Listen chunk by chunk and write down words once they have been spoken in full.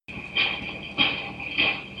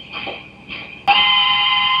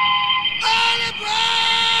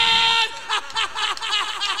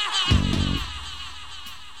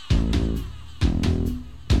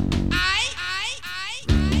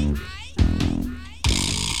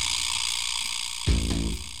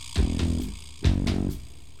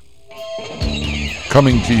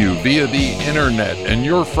Coming to you via the internet and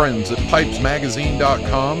your friends at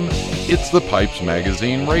pipesmagazine.com, it's the Pipes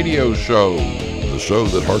Magazine radio show. The show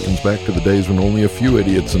that harkens back to the days when only a few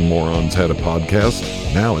idiots and morons had a podcast.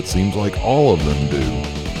 Now it seems like all of them do.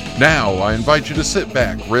 Now I invite you to sit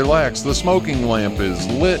back, relax, the smoking lamp is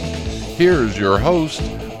lit. Here's your host,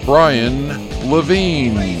 Brian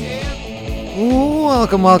Levine.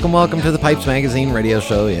 Welcome to the Pipes Magazine radio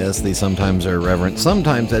show. Yes, the sometimes irreverent,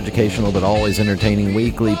 sometimes educational, but always entertaining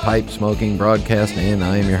weekly pipe smoking broadcast. And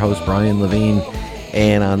I am your host, Brian Levine.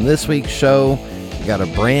 And on this week's show, we got a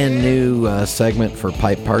brand new segment for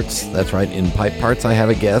Pipe Parts. That's right, in Pipe Parts, I have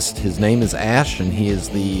a guest. His name is Ash, and he is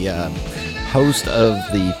the host of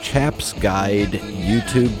the Chap's Guide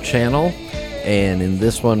YouTube channel. And in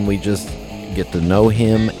this one, we just get to know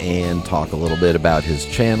him and talk a little bit about his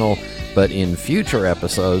channel. But in future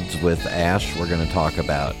episodes with Ash, we're going to talk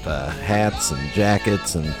about hats and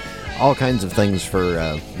jackets and all kinds of things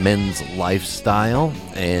for men's lifestyle.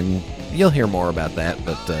 And you'll hear more about that.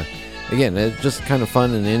 But again, it's just kind of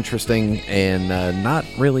fun and interesting and not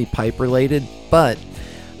really pipe related. But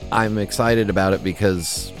I'm excited about it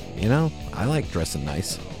because, you know, I like dressing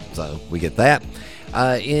nice. So we get that.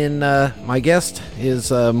 My guest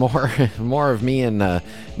is more of me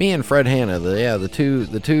and Fred Hanna,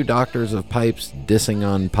 the two doctors of pipes dissing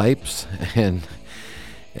on pipes, and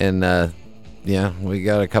we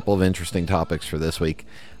got a couple of interesting topics for this week.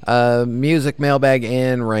 Music, mailbag,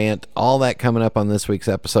 and rant, all that coming up on this week's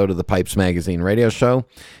episode of the Pipes Magazine radio show.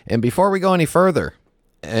 And before we go any further,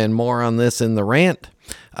 and more on this in the rant,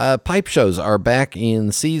 pipe shows are back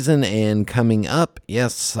in season and coming up.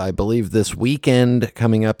 Yes, I believe this weekend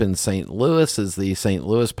coming up in St. Louis is the St.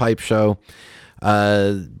 Louis Pipe Show.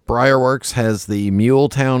 Briarworks has the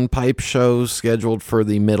Muletown Pipe Show scheduled for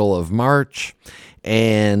the middle of March.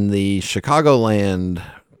 And the Chicagoland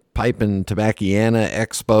Pipe and Tobacconista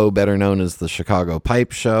Expo, better known as the Chicago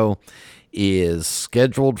Pipe Show, is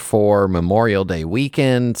scheduled for Memorial Day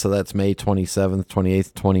weekend, so that's May 27th,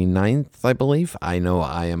 28th, 29th, I believe. I know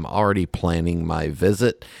I am already planning my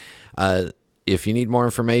visit. If you need more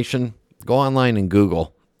information, go online and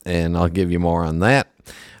Google, and I'll give you more on that.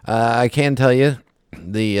 I can tell you,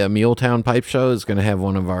 the Muletown Pipe Show is going to have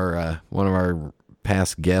one of our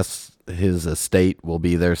past guests. His estate will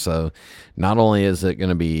be there, so not only is it going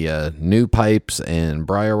to be new pipes and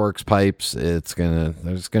Briarworks pipes, there's going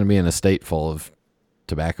to be an estate full of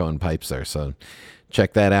tobacco and pipes there, so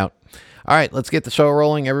check that out. All right, let's get the show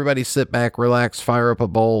rolling. Everybody sit back, relax, fire up a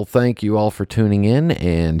bowl. Thank you all for tuning in,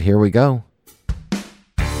 and here we go.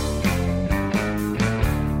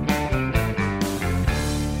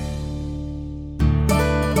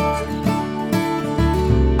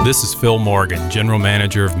 This is Phil Morgan, General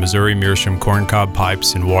Manager of Missouri Meerschaum Corncob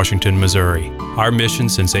Pipes in Washington, Missouri. Our mission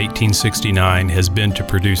since 1869 has been to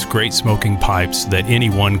produce great smoking pipes that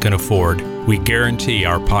anyone can afford. We guarantee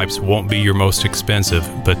our pipes won't be your most expensive,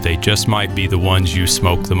 but they just might be the ones you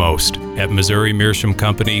smoke the most. At Missouri Meerschaum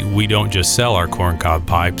Company, we don't just sell our corncob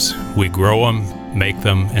pipes, we grow them, make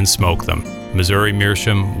them, and smoke them. Missouri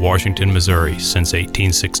Meerschaum, Washington, Missouri, since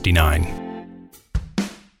 1869.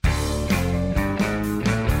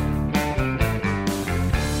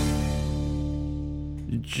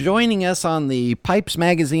 Joining us on the Pipes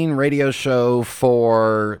Magazine radio show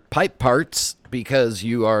for Pipe Parts, because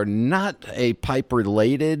you are not a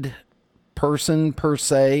pipe-related person per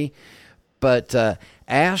se, but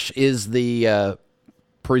Ash is the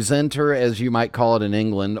presenter, as you might call it in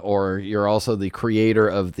England, or you're also the creator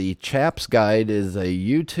of the Chap's Guide, is a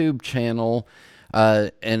YouTube channel,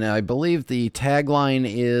 and I believe the tagline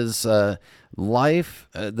is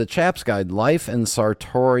the Chap's Guide, Life and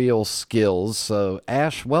Sartorial Skills. So,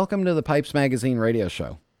 Ash, welcome to the Pipes Magazine radio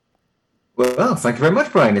show. Well, thank you very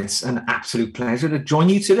much, Brian. It's an absolute pleasure to join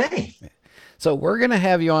you today. So we're going to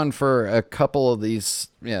have you on for a couple of these,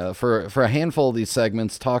 for a handful of these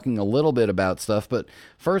segments, talking a little bit about stuff. But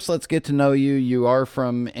first, let's get to know you. You are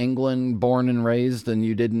from England, born and raised, and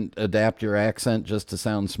you didn't adapt your accent just to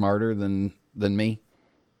sound smarter than me?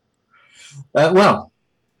 Well,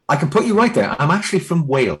 I can put you right there. I'm actually from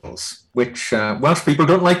Wales, which Welsh people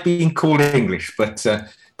don't like being called English, but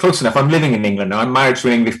close enough. I'm living in England now. I'm married to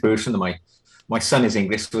an English person. My son is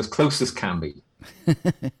English, so as close as can be.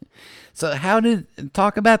 So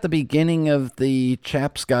talk about the beginning of the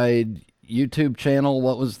Chap's Guide YouTube channel.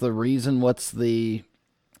 What was the reason? What's the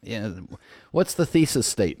thesis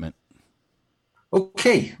statement?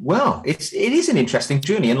 Okay, well, it is an interesting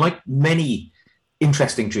journey, and like many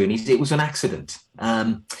interesting journeys, it was an accident.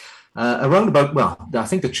 around about, well, I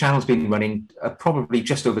think the channel's been running probably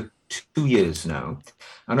just over 2 years now.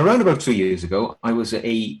 And around about 2 years ago, I was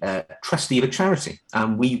a trustee of a charity,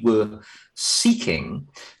 and we were seeking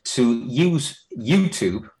to use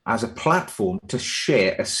YouTube as a platform to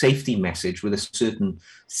share a safety message with a certain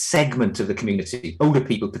segment of the community, older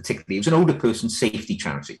people particularly. It was an older person safety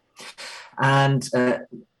charity. And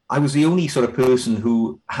I was the only sort of person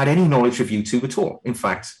who had any knowledge of YouTube at all. In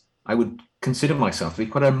fact, I would consider myself to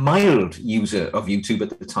be quite a mild user of YouTube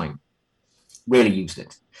at the time. Rarely used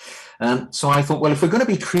it. So I thought, well, if we're going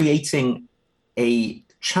to be creating a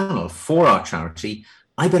channel for our charity,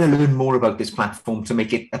 I better learn more about this platform to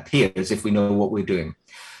make it appear as if we know what we're doing.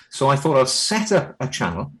 So I thought I'll set up a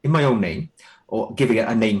channel in my own name, or giving it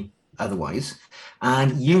a name otherwise,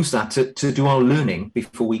 and use that to do our learning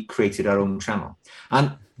before we created our own channel.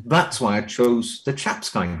 And that's why I chose the Chap's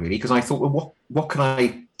Guide, really, because I thought, well, what can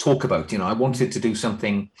I talk about? You know, I wanted to do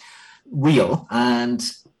something real,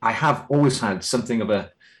 and I have always had something of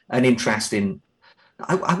an interest in,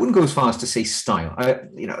 I wouldn't go as far as to say style,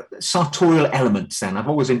 sartorial elements then. I've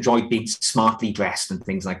always enjoyed being smartly dressed and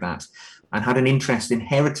things like that, and had an interest in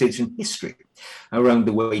heritage and history around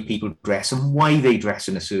the way people dress and why they dress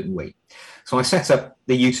in a certain way. So I set up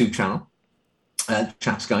the YouTube channel,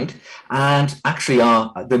 Chap's Guide, and actually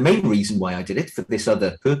the main reason why I did it for this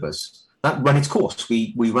other purpose, that ran its course.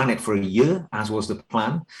 We ran it for a year, as was the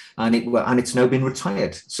plan, and it's now been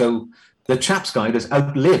retired. So the Chap's Guide has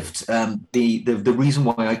outlived the reason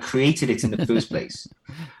why I created it in the first place.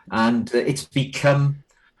 And it's become,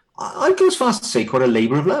 I'd go as far as to say, quite a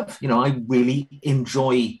labor of love. You know, I really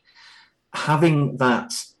enjoy having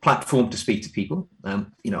that platform to speak to people.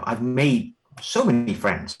 I've made so many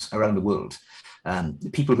friends around the world.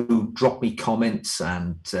 People who drop me comments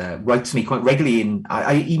and write to me quite regularly. And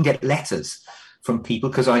I even get letters from people,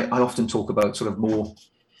 because I often talk about sort of more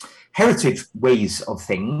heritage ways of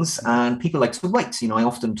things, and people like to write. You know, I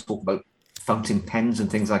often talk about fountain pens and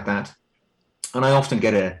things like that, and I often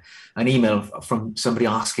get an email from somebody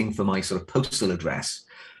asking for my sort of postal address,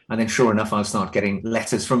 and then sure enough, I'll start getting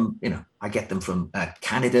letters from, I get them from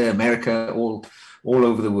Canada, America, all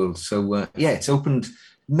over the world. So it's opened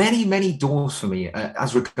many doors for me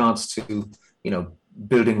as regards to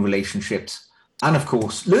building relationships, and of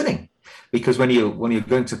course learning, because when you're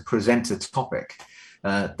going to present a topic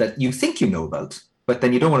that you think you know about, but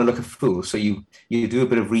then you don't want to look a fool. So you do a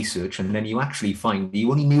bit of research, and then you actually find you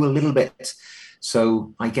only knew a little bit.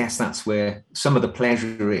 So I guess that's where some of the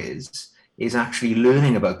pleasure is actually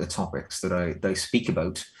learning about the topics that I speak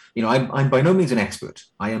about. I'm by no means an expert.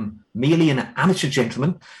 I am merely an amateur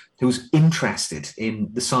gentleman who's interested in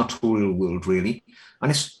the sartorial world, really.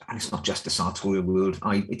 And it's not just the sartorial world.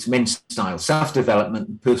 It's men's style,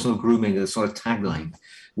 self-development, personal grooming, a sort of tagline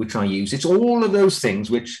which I use. It's all of those things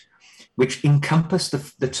which encompass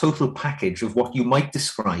the total package of what you might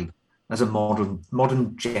describe as a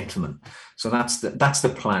modern gentleman. So that's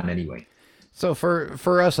the plan anyway. So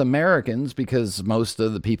for us Americans, because most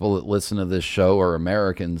of the people that listen to this show are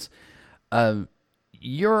Americans,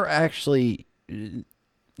 you're actually,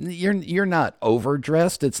 you're not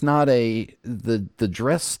overdressed. It's not the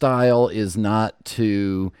dress style is not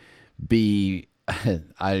to be,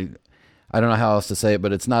 I don't know how else to say it,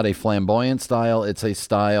 but it's not a flamboyant style. It's a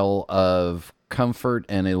style of comfort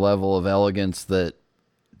and a level of elegance that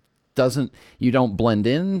you don't blend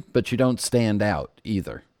in, but you don't stand out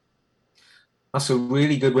either. That's a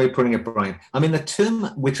really good way of putting it, Brian. I mean, the term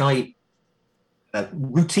which I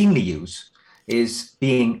routinely use is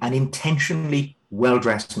being an intentionally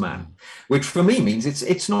well-dressed man, which for me means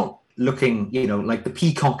it's not looking, like the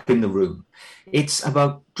peacock in the room. It's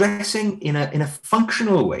about dressing in a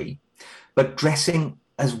functional way, but dressing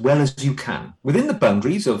as well as you can within the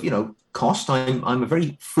boundaries of, cost. I'm a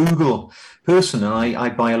very frugal person, and I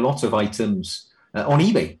buy a lot of items on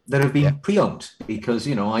eBay that have been pre-owned, because,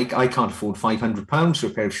 I can't afford £500 for a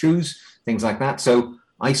pair of shoes, things like that. So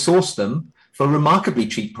I source them for remarkably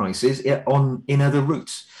cheap prices in other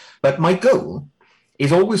routes. But my goal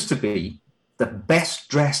is always to be the best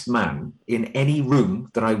dressed man in any room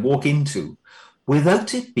that I walk into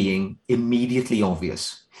without it being immediately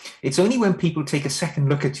obvious. It's only when people take a second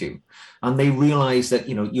look at you and they realize that,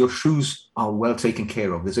 your shoes are well taken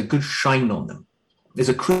care of. There's a good shine on them. There's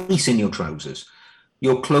a crease in your trousers.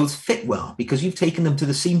 Your clothes fit well because you've taken them to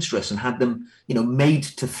the seamstress and had them, made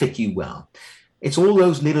to fit you well. It's all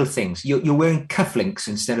those little things. You're wearing cufflinks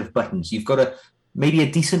instead of buttons. You've got maybe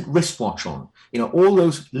a decent wristwatch on. All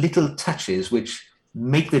those little touches which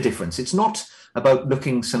make the difference. It's not about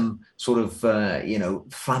looking some sort of,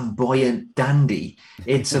 flamboyant dandy.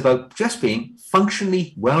 It's about just being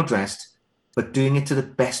functionally well-dressed, but doing it to the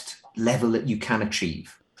best level that you can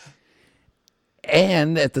achieve.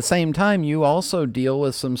 And at the same time, you also deal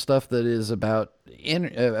with some stuff that is about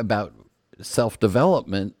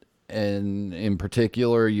self-development. And in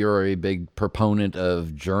particular, you're a big proponent of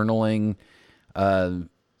journaling.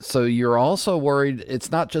 So you're also worried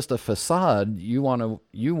it's not just a facade. You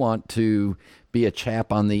want to be a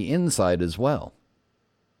chap on the inside as well.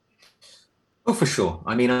 Oh, for sure.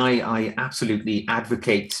 I mean, I absolutely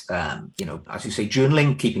advocate, as you say,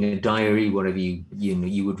 journaling, keeping a diary, whatever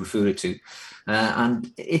you would refer it to.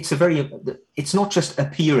 And it's not just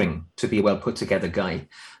appearing to be a well put together guy.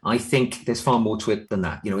 I think there's far more to it than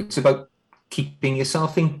that. It's about keeping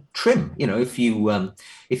yourself in trim. If you've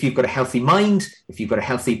got a healthy mind, if you've got a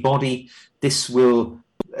healthy body, this will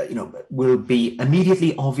be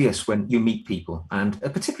immediately obvious when you meet people, and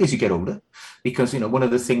particularly as you get older, because one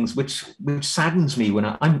of the things which saddens me when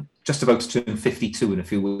I'm just about to turn 52 in a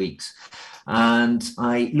few weeks, and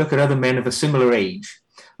I look at other men of a similar age,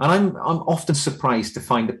 and I'm often surprised to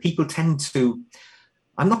find that people tend to,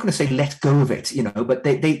 I'm not going to say let go of it, but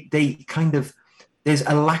they kind of, there's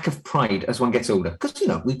a lack of pride as one gets older, because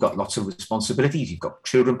we've got lots of responsibilities. You've got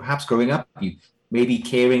children perhaps growing up, you may be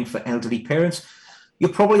caring for elderly parents. You're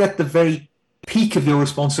probably at the very peak of your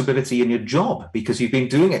responsibility in your job because you've been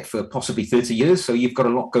doing it for possibly 30 years. So you've got a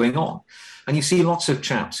lot going on. And you see lots of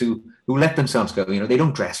chaps who let themselves go. They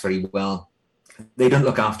don't dress very well. They don't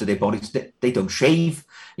look after their bodies. They don't shave.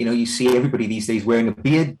 You see everybody these days wearing a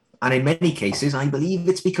beard. And in many cases, I believe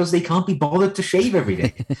it's because they can't be bothered to shave every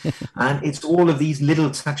day. And it's all of these little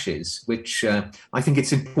touches, which I think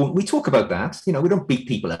it's important. We talk about that. We don't beat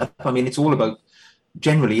people up. I mean, it's all about,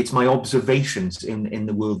 generally, it's my observations in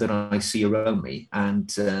the world that I see around me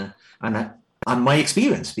and my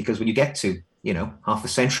experience, because when you get to, half a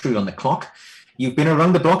century on the clock, you've been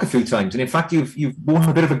around the block a few times. And in fact, you've worn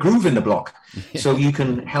a bit of a groove in the block. So you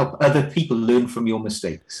can help other people learn from your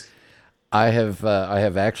mistakes. I have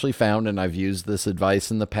actually found, and I've used this advice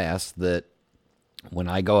in the past, that when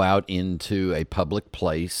I go out into a public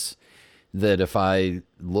place, that if I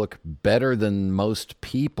look better than most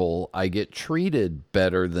people, I get treated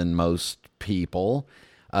better than most people,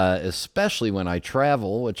 especially when I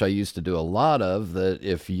travel, which I used to do a lot of. That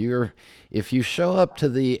if you show up to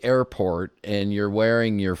the airport and you're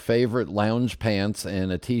wearing your favorite lounge pants and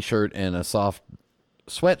a t-shirt and a soft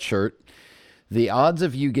sweatshirt, the odds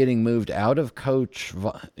of you getting moved out of coach,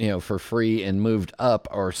 for free and moved up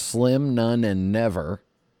are slim, none, and never.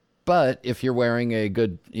 But if you're wearing a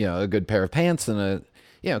good pair of pants and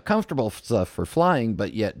comfortable stuff for flying,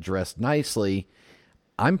 but yet dressed nicely,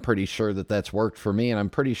 I'm pretty sure that that's worked for me. And I'm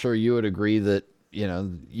pretty sure you would agree that,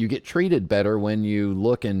 you get treated better when you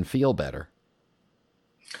look and feel better.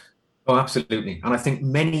 Oh, absolutely. And I think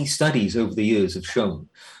many studies over the years have shown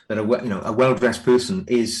that a well-dressed person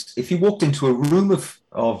is, if you walked into a room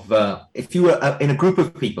if you were in a group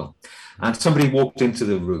of people and somebody walked into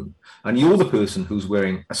the room, and you're the person who's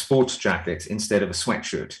wearing a sports jacket instead of a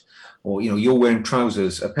sweatshirt, or you're wearing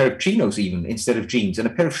trousers, a pair of chinos even instead of jeans, and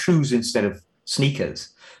a pair of shoes instead of sneakers.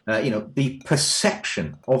 The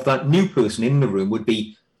perception of that new person in the room would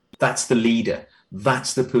be, that's the leader,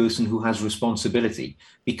 that's the person who has responsibility,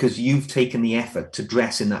 because you've taken the effort to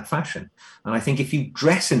dress in that fashion. And I think if you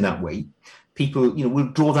dress in that way, people will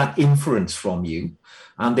draw that inference from you,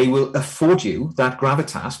 and they will afford you that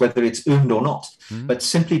gravitas, whether it's earned or not, but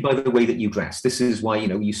simply by the way that you dress. This is why,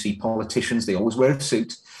 you see politicians, they always wear a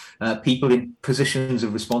suit. People in positions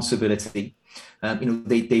of responsibility,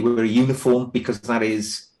 they wear a uniform, because that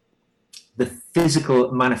is the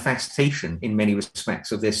physical manifestation in many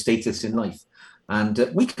respects of their status in life. And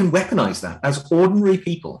we can weaponize that as ordinary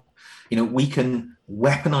people. We can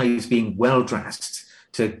weaponize being well-dressed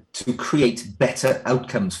to create better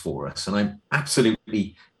outcomes for us. And I'm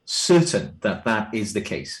absolutely certain that that is the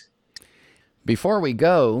case. Before we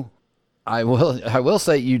go, I will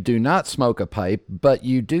say you do not smoke a pipe, but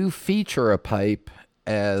you do feature a pipe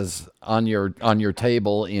as on your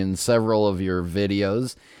table in several of your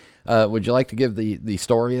videos. Would you like to give the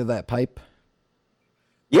story of that pipe?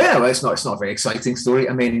 Yeah, well, it's not a very exciting story.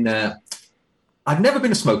 I mean, I've never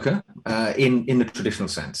been a smoker in the traditional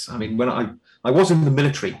sense. I mean, when I was in the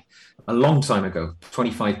military a long time ago,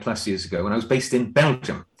 25 plus years ago, and I was based in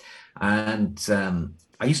Belgium. And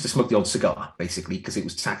I used to smoke the odd cigar, basically, because it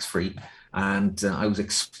was tax-free. And I was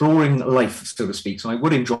exploring life, so to speak. So I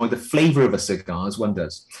would enjoy the flavor of a cigar, as one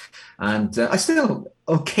does. And I still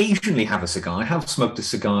occasionally have a cigar. I have smoked a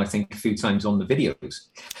cigar, I think, a few times on the videos.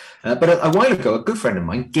 But a while ago, a good friend of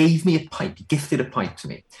mine gave me a pipe, gifted a pipe to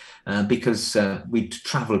me, because we'd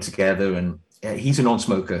traveled together, and he's a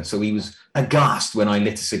non-smoker. So he was aghast when I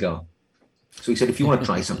lit a cigar. So he said, if you want to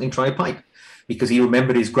try something, try a pipe, because he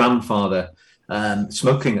remembered his grandfather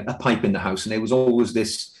smoking a pipe in the house, and there was always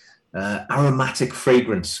this aromatic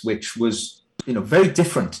fragrance, which was, very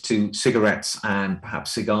different to cigarettes and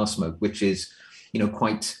perhaps cigar smoke, which is,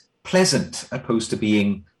 quite pleasant opposed to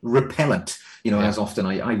being repellent, as often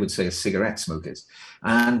I would say as cigarette smokers.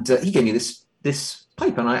 And he gave me this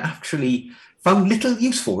pipe, and I actually found little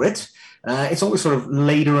use for it. It's always sort of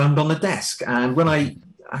laid around on the desk. And when I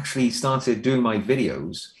actually started doing my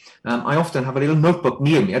videos, I often have a little notebook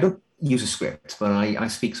near me. I don't use a script, but I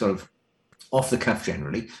speak sort of off the cuff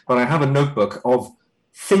generally. But I have a notebook of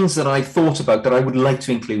things that I thought about that I would like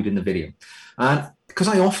to include in the video. And because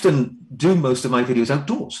I often do most of my videos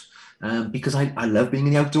outdoors, because I love being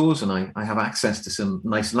in the outdoors, and I have access to some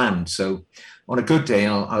nice land. So on a good day,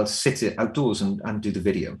 I'll sit outdoors and do the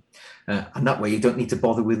video. And that way you don't need to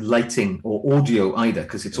bother with lighting or audio either,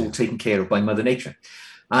 because it's all taken care of by Mother Nature.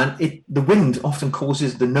 And the wind often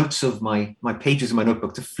causes the notes of my pages in my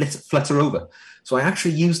notebook to flutter over. So I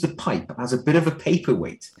actually use the pipe as a bit of a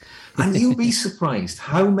paperweight. And you'll be surprised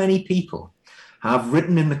how many people have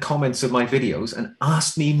written in the comments of my videos and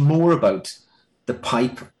asked me more about the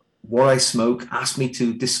pipe, what I smoke, asked me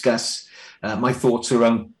to discuss my thoughts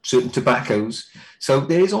around certain tobaccos. So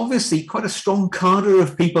there is obviously quite a strong cadre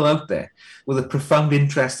of people out there with a profound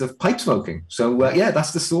interest of pipe smoking. So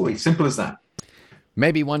that's the story. Simple as that.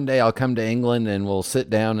 Maybe one day I'll come to England and we'll sit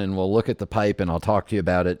down and we'll look at the pipe and I'll talk to you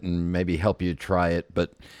about it and maybe help you try it.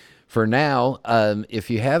 But for now, if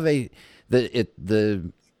you have the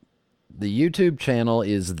YouTube channel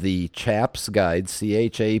is the Chap's Guide,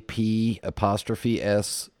 CHAP''S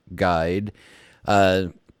guide.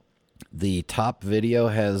 The top video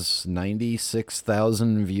has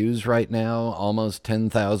 96,000 views right now, almost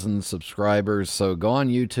 10,000 subscribers. So go on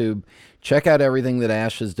YouTube, check out everything that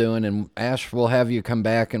Ash is doing, and Ash will have you come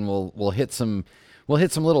back and we'll hit some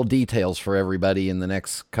little details for everybody in the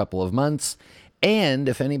next couple of months. And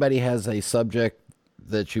if anybody has a subject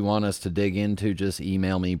that you want us to dig into, just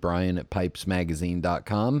email me,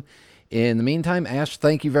 brian@pipesmagazine.com. In the meantime, Ash,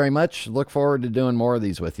 thank you very much. Look forward to doing more of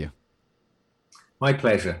these with you. My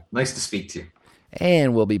pleasure. Nice to speak to you.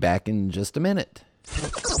 And we'll be back in just a minute.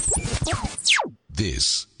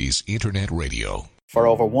 This is Internet Radio. For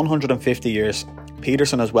over 150 years,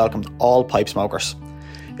 Peterson has welcomed all pipe smokers.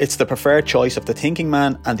 It's the preferred choice of the thinking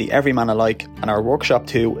man and the everyman alike, and our workshop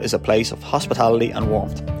too is a place of hospitality and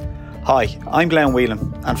warmth. Hi, I'm Glenn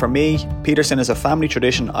Whelan, and for me, Peterson is a family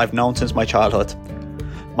tradition I've known since my childhood.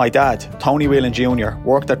 My dad, Tony Whelan Jr.,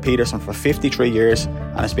 worked at Peterson for 53 years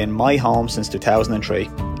and has been my home since 2003.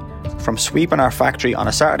 From sweeping our factory on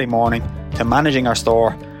a Saturday morning, to managing our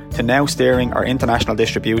store, to now steering our international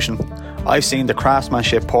distribution, I've seen the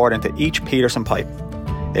craftsmanship poured into each Peterson pipe.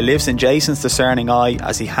 It lives in Jason's discerning eye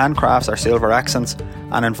as he handcrafts our silver accents,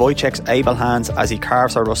 and in Wojciech's able hands as he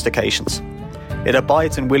carves our rustications. It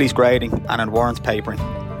abides in Willie's grading and in Warren's papering.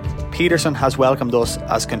 Peterson has welcomed us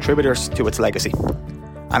as contributors to its legacy,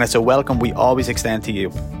 and it's a welcome we always extend to you.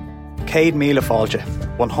 Céad Míle Fáilte,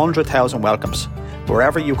 100,000 welcomes,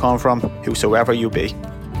 wherever you come from, whosoever you be.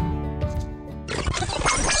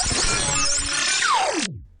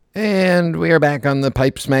 And we are back on the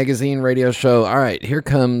Pipes Magazine radio show. All right, here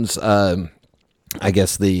comes, I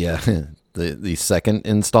guess, the second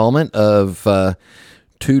installment of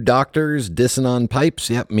Two Doctors Dissing on Pipes.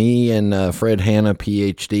 Yep, me and Fred Hanna,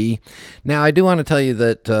 PhD. Now, I do want to tell you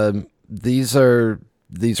that these are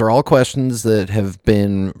all questions that have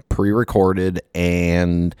been pre-recorded,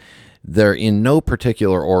 and they're in no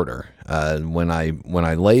particular order. When I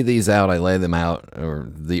lay these out, I lay them out,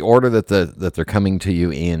 or the order that they're coming to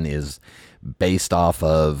you in is based off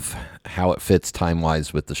of how it fits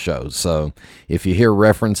time-wise with the show. So if you hear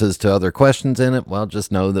references to other questions in it, well,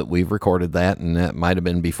 just know that we've recorded that, and that might have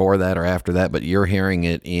been before that or after that, but you're hearing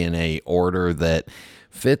it in a order that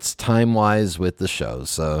fits time-wise with the show.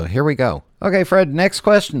 So here we go. Okay, Fred, next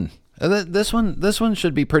question. This one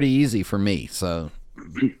should be pretty easy for me. So,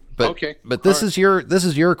 but okay, but this is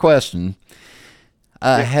your question.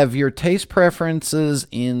 Have your taste preferences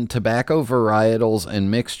in tobacco varietals and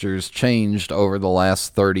mixtures changed over the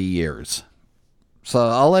last 30 years? So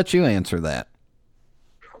I'll let you answer that.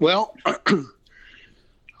 Well,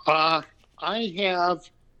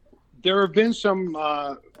 there have been some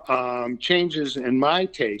changes in my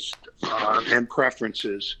taste and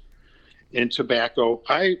preferences in tobacco.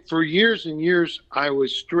 For years and years, I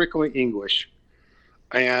was strictly English.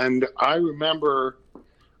 And I remember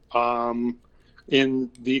in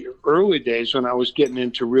the early days when I was getting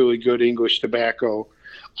into really good English tobacco,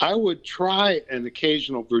 I would try an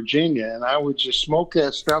occasional Virginia, and I would just smoke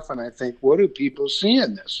that stuff, and I think, what do people see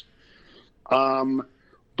in this?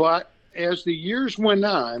 But as the years went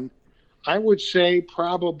on, I would say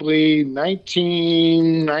probably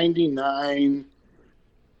 1999,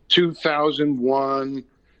 2001,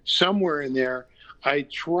 somewhere in there, I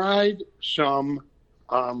tried some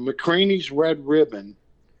McCraney's Red Ribbon,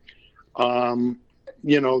 the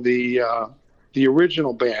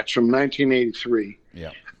original batch from 1983.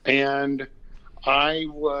 Yeah. And I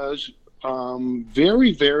was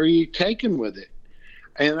very, very taken with it.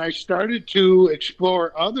 And I started to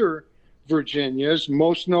explore other Virginias,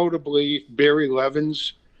 most notably Barry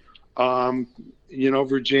Levin's,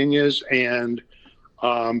 Virginias, and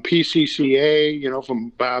PCCA, from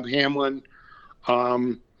Bob Hamlin,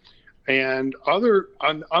 and other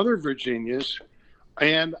Virginias.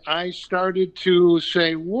 And I started to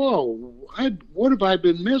say, whoa, what have I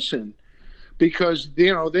been missing? Because,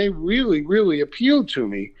 they really, really appealed to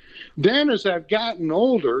me. Then as I've gotten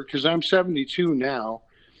older, because I'm 72 now,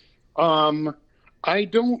 I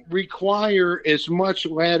don't require as much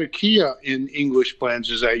Latakia in English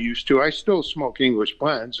blends as I used to. I still smoke English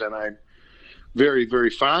blends, and I'm very,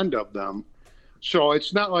 very fond of them. So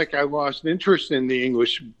it's not like I lost interest in the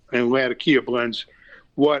English and Latakia blends.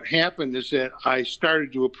 What happened is that I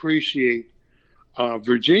started to appreciate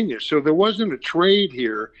Virginia. So there wasn't a trade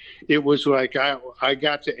here. It was like I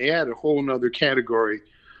got to add a whole nother category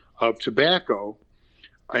of tobacco.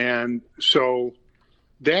 And so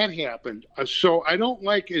that happened. So I don't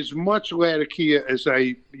like as much Latakia as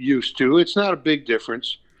I used to. It's not a big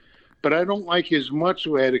difference, but I don't like as much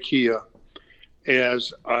Latakia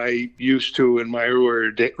as I used to in my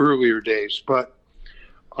earlier days. But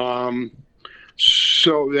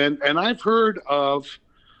so then, and I've heard of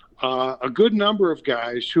a good number of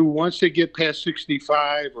guys who, once they get past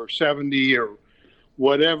 65 or 70 or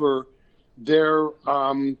whatever, their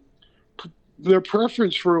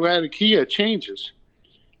preference for Latakia changes.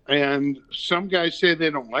 And some guys say they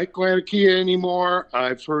don't like Latakia anymore.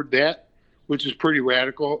 I've heard that, which is pretty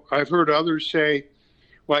radical. I've heard others say,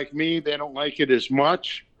 like me, they don't like it as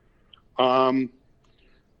much. So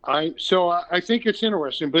I think it's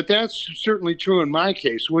interesting, but that's certainly true in my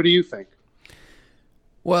case. What do you think?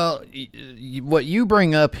 Well, what you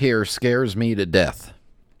bring up here scares me to death.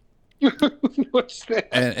 What's that?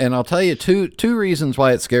 And I'll tell you two reasons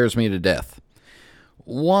why it scares me to death.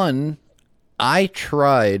 One, I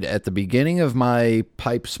tried at the beginning of my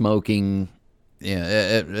pipe smoking,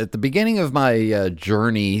 at the beginning of my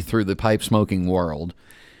journey through the pipe smoking world,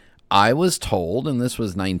 I was told, and this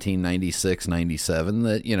was 1996, 97,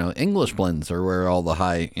 that, English blends are where all the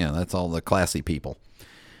high, that's all the classy people,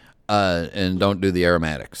 and don't do the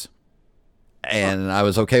aromatics. And I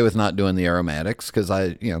was okay with not doing the aromatics because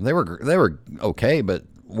they were okay, but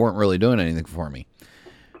weren't really doing anything for me.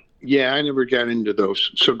 Yeah, I never got into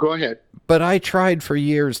those. So go ahead. But I tried for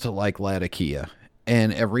years to like Latakia,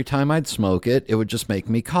 and every time I'd smoke it, it would just make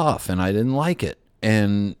me cough, and I didn't like it.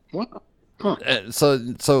 And wow. Huh.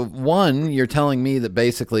 So one, you're telling me that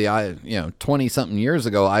basically 20 something years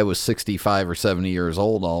ago, I was 65 or 70 years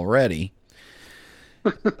old already.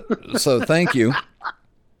 So thank you.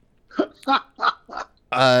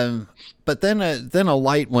 But then a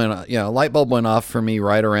light bulb went off for me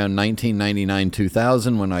right around 1999,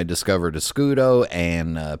 2000 when I discovered Escudo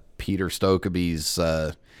and Peter Stokkebye's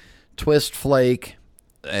Twist Flake,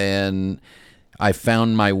 and I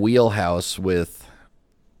found my wheelhouse with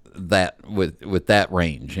that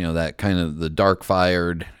range, that kind of the dark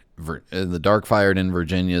fired in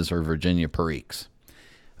Virginias or Virginia Periques.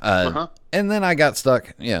 And then I got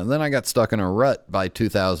stuck. Yeah, then I got stuck in a rut by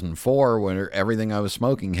 2004 when everything I was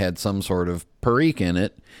smoking had some sort of Perique in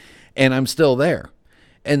it, and I'm still there.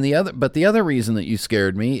 And the other reason that you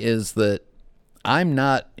scared me is that I'm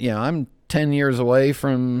not. I'm 10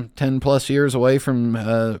 plus years away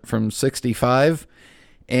from 65,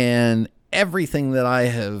 and everything that I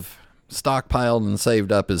have stockpiled and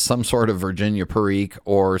saved up is some sort of Virginia Perique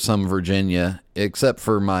or some Virginia, except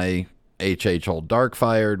for my HH Old Dark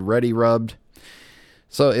Fired, Ready Rubbed.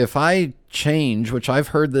 So if I change, which I've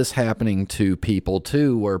heard this happening to people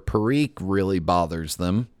too, where Perique really bothers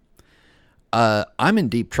them, I'm in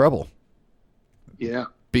deep trouble. Yeah.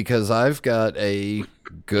 Because I've got a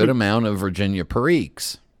good amount of Virginia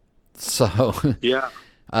Periques. So yeah,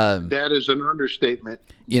 that is an understatement.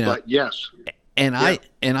 But yes. And yeah.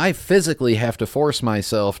 I physically have to force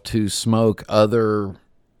myself to smoke other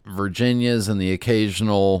Virginias and the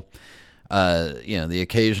occasional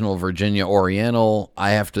Virginia Oriental.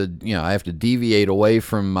 I have to deviate away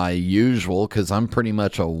from my usual because I'm pretty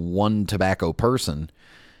much a one tobacco person.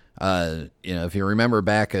 If you remember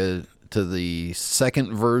back the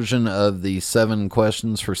second version of the 7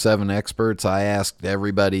 questions for 7 experts. I asked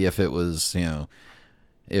everybody if it was,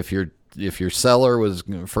 if your cellar was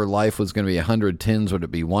for life was going to be 100 tins, would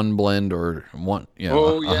it be 1 blend or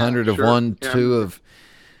 100 of one, 2 of.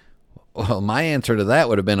 Well, my answer to that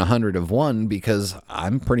would have been 100 of one, because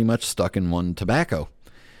I'm pretty much stuck in one tobacco.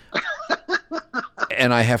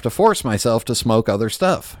 And I have to force myself to smoke other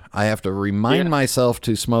stuff. I have to remind myself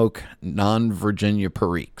to smoke non-Virginia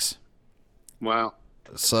Periques. Wow.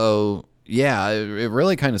 So, yeah, it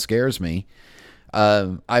really kind of scares me.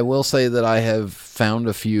 I will say that I have found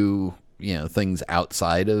a few, things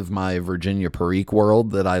outside of my Virginia Perique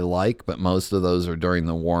world that I like, but most of those are during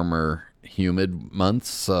the warmer, humid months,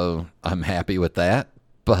 so I'm happy with that.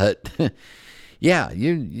 But yeah,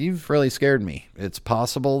 you've really scared me. It's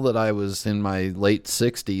possible that I was in my late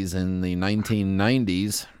 60s in the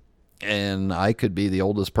 1990s, and I could be the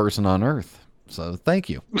oldest person on Earth. So thank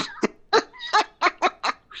you.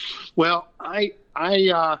 Well,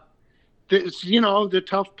 the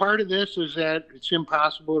tough part of this is that it's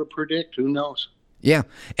impossible to predict. Who knows? Yeah,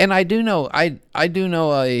 and I do know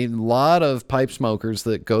a lot of pipe smokers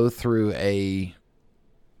that go through a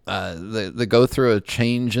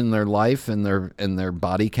change in their life, and their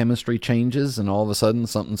body chemistry changes, and all of a sudden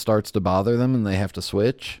something starts to bother them and they have to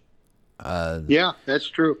switch. Yeah, that's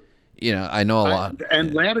true. I know a lot.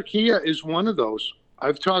 And Latakia is one of those.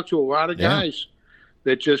 I've talked to a lot of guys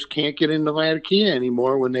that just can't get into Latakia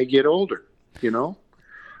anymore when they get older.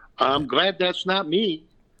 I'm glad that's not me.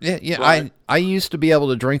 Yeah. But I used to be able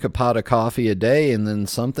to drink a pot of coffee a day, and then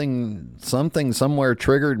something somewhere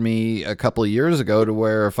triggered me a couple of years ago to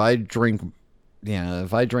where if I drink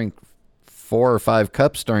 4 or 5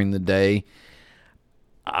 cups during the day,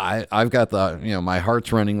 I've got my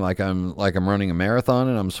heart's running like I'm running a marathon,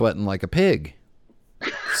 and I'm sweating like a pig.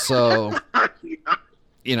 So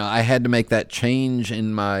I had to make that change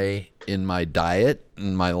in my diet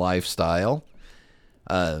and my lifestyle.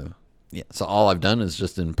 So all I've done is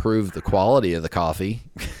just improve the quality of the coffee.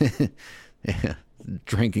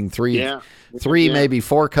 Drinking three, maybe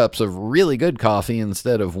 4 cups of really good coffee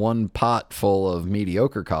instead of 1 pot full of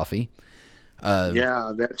mediocre coffee.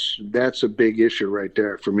 That's a big issue right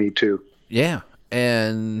there for me too. Yeah,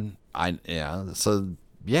 and I'm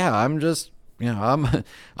just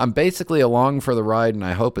I'm basically along for the ride, and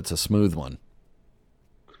I hope it's a smooth one.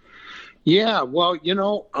 Yeah, well,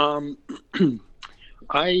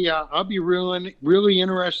 I'll be really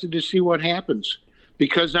interested to see what happens,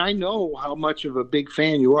 because I know how much of a big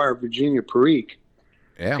fan you are of Virginia Perique.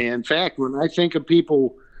 Yeah. And in fact, when I think of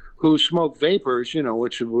people who smoke vapors,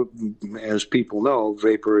 which, as people know,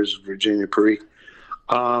 vapor is Virginia Perique.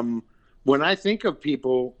 When I think of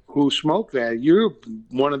people who smoke that, you're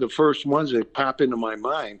one of the first ones that pop into my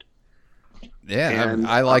mind. Yeah, and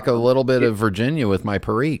I like a little bit of Virginia with my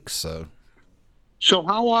Periques, so. So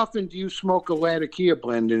how often do you smoke a Latakia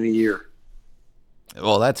blend in a year?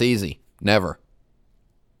 Well, that's easy. Never.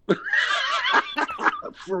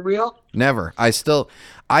 For real? Never. I still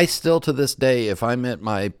to this day, if I'm at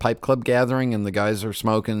my pipe club gathering and the guys are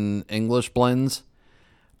smoking English blends,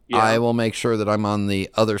 I will make sure that I'm on the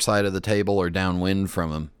other side of the table or downwind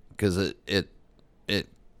from them, because it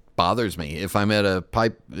bothers me. If I'm at a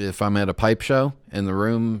pipe show and the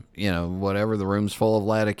room, whatever, the room's full of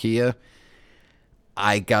Latakia,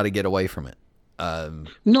 I got to get away from it.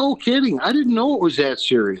 No kidding. I didn't know it was that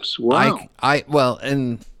serious. Wow.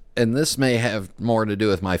 And this may have more to do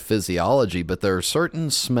with my physiology, but there are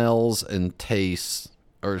certain smells and tastes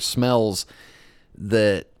or smells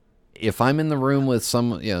that if I'm in the room with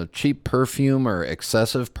some, cheap perfume or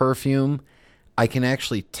excessive perfume, I can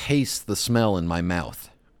actually taste the smell in my mouth.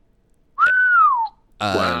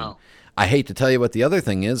 Wow. I hate to tell you what the other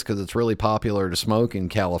thing is, because it's really popular to smoke in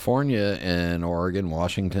California and Oregon,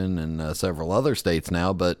 Washington, and several other states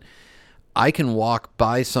now, but I can walk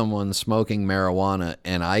by someone smoking marijuana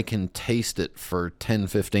and I can taste it for 10,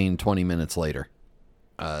 15, 20 minutes later.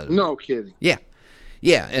 No kidding. Yeah.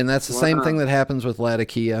 Yeah, and that's the same thing that happens with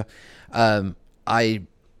Latakia. I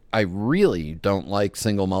really don't like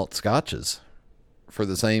single malt scotches for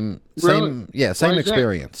the same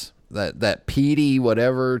experience. That peaty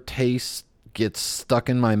whatever taste gets stuck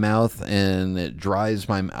in my mouth and it dries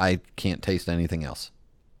I can't taste anything else.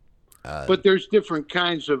 But there's different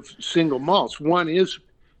kinds of single malts. One is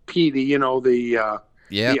peaty,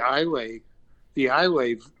 the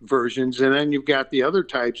Islay versions, and then you've got the other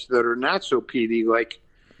types that are not so peaty, like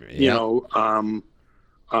Glenfiddich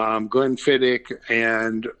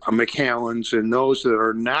and Macallan's, and those that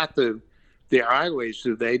are not the Isleys.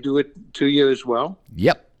 Do they do it to you as well?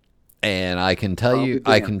 Yep. And I can tell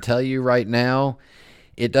you right now,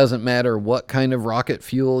 it doesn't matter what kind of rocket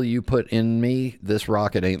fuel you put in me, this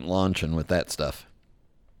rocket ain't launching with that stuff.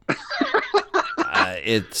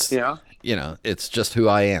 It's, it's just who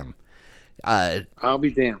I am. I'll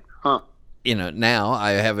be damned. Huh. Now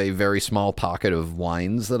I have a very small pocket of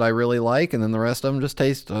wines that I really like, and then the rest of them just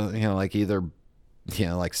taste, like either,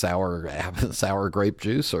 like sour grape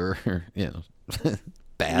juice or,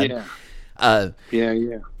 bad. Yeah.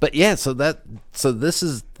 But yeah, so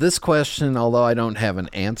this question, although I don't have an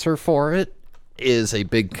answer for it, is a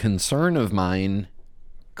big concern of mine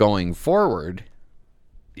going forward,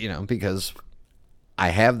 because I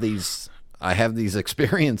have these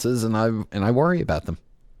experiences and I worry about them.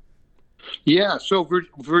 Yeah, so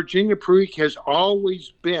Virginia Perique has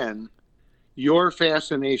always been your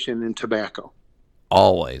fascination in tobacco.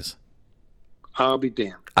 Always. I'll be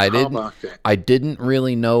damned. I didn't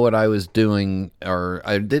really know what I was doing, or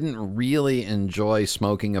I didn't really enjoy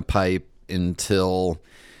smoking a pipe until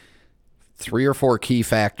 3 or 4 key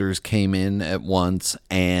factors came in at once,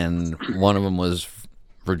 and one of them was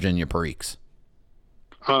Virginia Periques.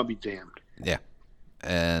 I'll be damned. Yeah.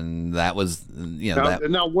 And that was,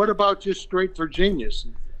 Now, what about just straight Virginias?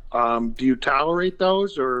 Do you tolerate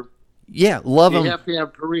those, or? Yeah, love them. You have to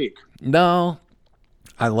have Perique. No,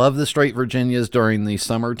 I love the straight Virginias during the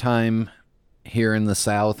summertime here in the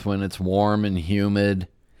South when it's warm and humid.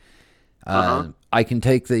 I can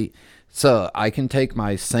take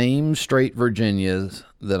my same straight Virginias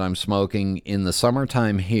that I'm smoking in the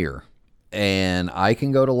summertime here, and I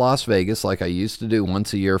can go to Las Vegas like I used to do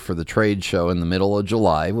once a year for the trade show in the middle of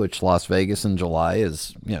July, which Las Vegas in July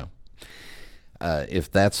is,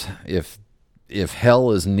 if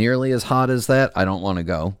hell is nearly as hot as that, I don't want to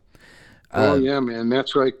go. Yeah, man,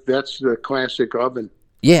 that's the classic oven.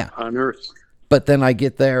 Yeah, on Earth. But then I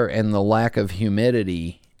get there, and the lack of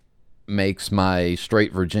humidity makes my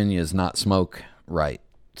straight Virginias not smoke right.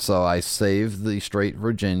 So I save the straight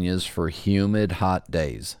Virginias for humid, hot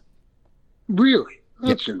days. Really?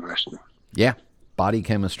 That's interesting. Yeah, body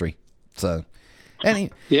chemistry. So,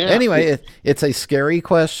 anyway, it's a scary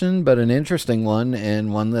question, but an interesting one,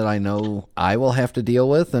 and one that I know I will have to deal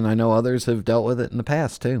with, and I know others have dealt with it in the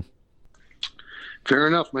past, too. Fair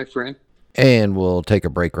enough, my friend. And we'll take a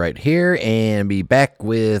break right here and be back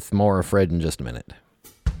with more of Fred in just a minute.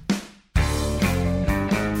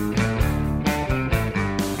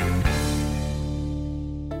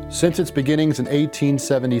 Since its beginnings in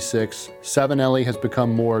 1876, Savinelli has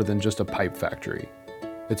become more than just a pipe factory.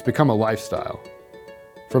 It's become a lifestyle.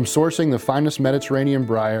 From sourcing the finest Mediterranean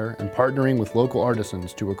briar and partnering with local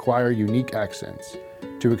artisans to acquire unique accents,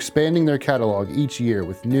 to expanding their catalog each year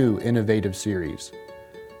with new, innovative series,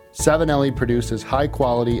 Savinelli produces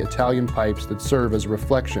high-quality Italian pipes that serve as a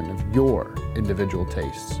reflection of your individual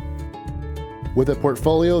tastes. With a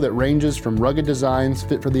portfolio that ranges from rugged designs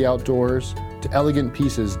fit for the outdoors to elegant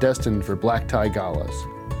pieces destined for black tie galas,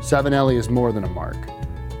 Savinelli is more than a mark.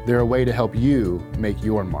 They're a way to help you make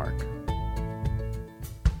your mark.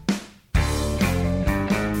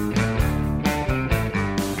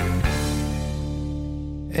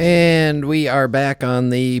 And we are back on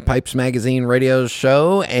the Pipes Magazine radio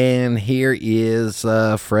show, and here is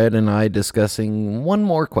Fred and I discussing one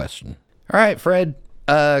more question. All right, Fred,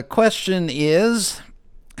 question is,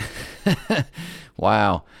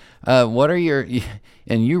 wow, what are your,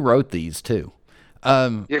 and you wrote these too.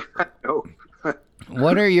 Yeah, I know.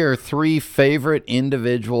 What are your 3 favorite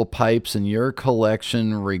individual pipes in your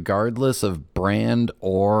collection, regardless of brand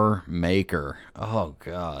or maker? Oh,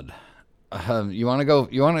 God. You want to go?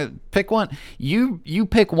 You want to pick one? You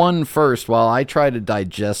pick one first while I try to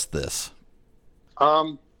digest this.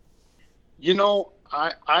 I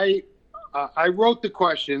wrote the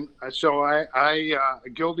question, so I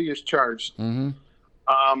guilty as charged. Mm-hmm.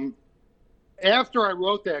 After I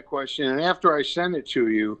wrote that question and after I sent it to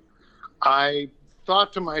you, I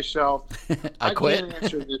thought to myself, I quit. Can't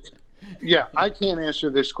answer this. Yeah, I can't answer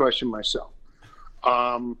this question myself.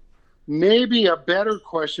 Maybe a better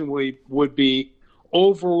question would be,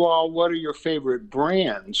 overall, what are your favorite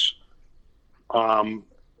brands,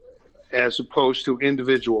 as opposed to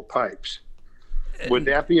individual pipes? Would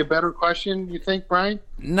that be a better question, you think, Brian?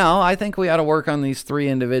 No, I think we ought to work on these 3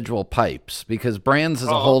 individual pipes, because brands is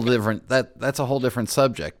a whole different, that's a whole different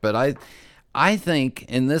subject. But I think,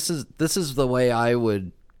 and this is the way I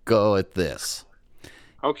would go at this.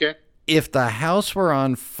 Okay. If the house were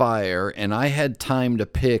on fire and I had time to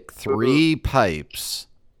pick 3 pipes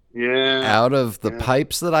out of the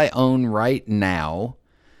pipes that I own right now,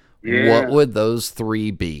 what would those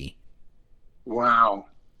 3 be? Wow.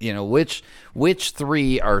 Which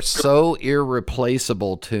 3 are so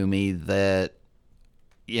irreplaceable to me that,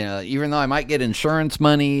 even though I might get insurance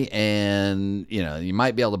money and, you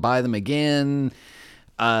might be able to buy them again,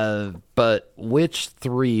 but which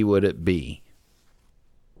three would it be?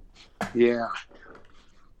 Yeah.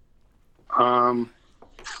 And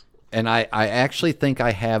I actually think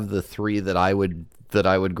I have the three that I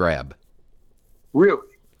would grab. Really?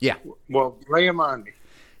 Yeah. Well, lay them on me.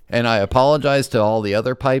 And I apologize to all the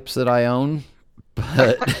other pipes that I own,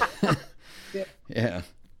 but yeah.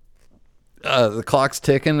 The clock's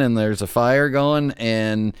ticking and there's a fire going.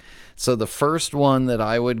 And so the first one that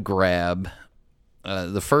I would grab,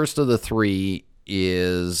 the first of the three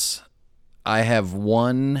is I have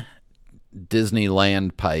one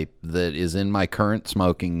Disneyland pipe that is in my current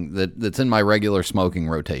smoking, that's in my regular smoking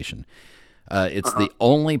rotation. It's the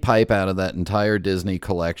only pipe out of that entire Disney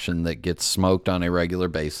collection that gets smoked on a regular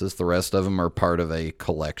basis. The rest of them are part of a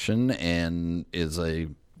collection and is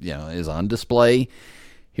on display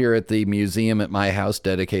here at the museum at my house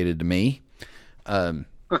dedicated to me. But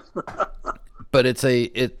it's a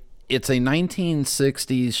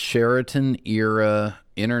 1960s Sheraton era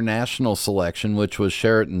international selection, which was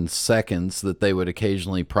Sheraton's seconds that they would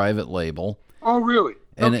occasionally private label. Oh, really?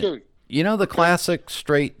 And okay. The classic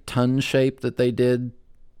straight ton shape that they did,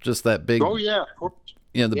 just that big. Oh yeah.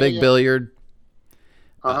 The big billiard.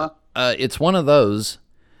 It's one of those,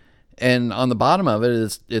 and on the bottom of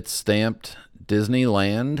it's stamped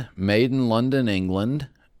Disneyland, made in London, England,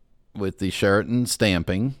 with the Sheraton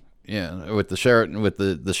stamping. Yeah, with the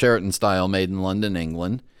Sheraton style, made in London,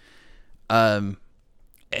 England.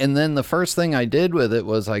 And then the first thing I did with it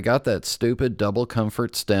was I got that stupid double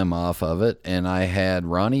comfort stem off of it, and I had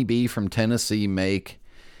Ronnie B from Tennessee make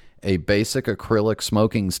a basic acrylic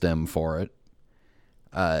smoking stem for it,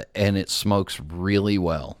 and it smokes really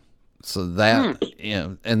well. So that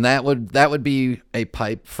and that would be a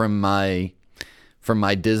pipe from my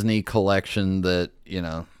Disney collection that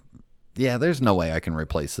there's no way I can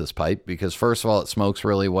replace this pipe because first of all it smokes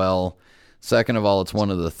really well. Second of all, it's one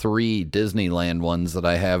of the 3 Disneyland ones that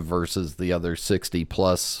I have versus the other 60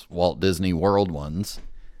 plus Walt Disney World ones.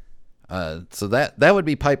 So that would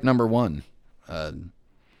be pipe number 1.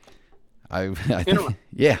 I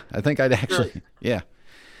think I'd actually, yeah.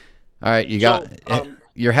 All right.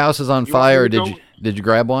 Your house is on fire. Did you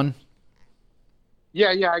grab one?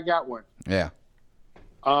 Yeah, I got one. Yeah.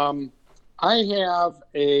 I have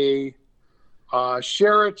a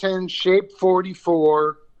Sheraton Shape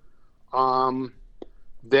 44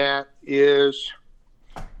 that is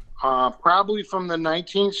probably from the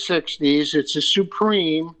 1960s. It's a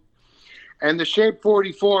Supreme. And the Shape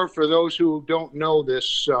 44, for those who don't know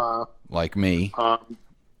this, like me,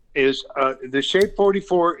 is the Shape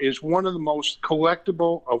 44 is one of the most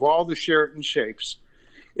collectible of all the Sheraton shapes.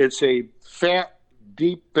 It's a fat,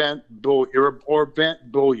 deep bent billiard or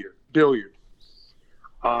bent billiard.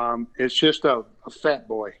 It's just a fat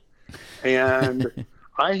boy. And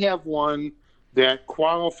I have one that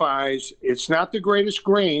qualifies. It's not the greatest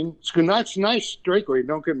grain. It's nice straight grain,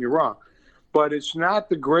 don't get me wrong. But it's not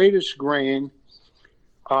the greatest grain,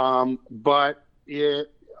 but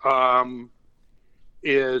it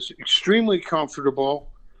is extremely comfortable.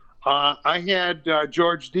 I had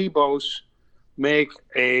George Debos make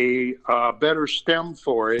a better stem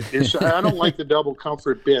for it. I don't like the double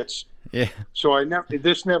comfort bits, so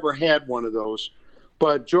this never had one of those.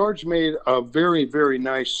 But George made a very, very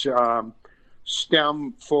nice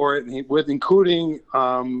stem for it, including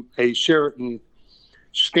a Sheraton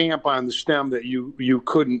stamp on the stem that you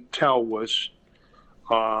couldn't tell was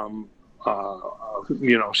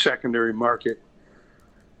secondary market.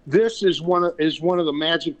 This is one of the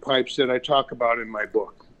magic pipes that I talk about in my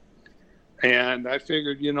book, and I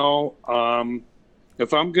figured if I'm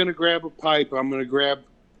going to grab a pipe, I'm going to grab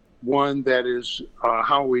one that is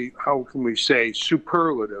how can we say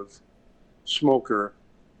superlative smoker.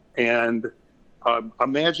 And a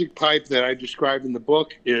magic pipe that I describe in the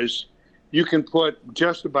book is you can put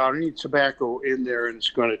just about any tobacco in there and it's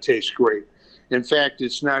going to taste great. In fact,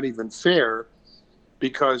 it's not even fair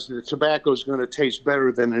because the tobacco is going to taste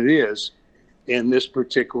better than it is in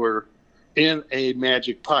a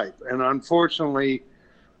magic pipe. And unfortunately,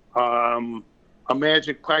 a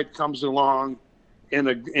magic pipe comes along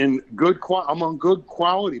among good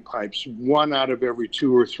quality pipes. 1 out of every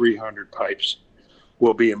 200 or 300 pipes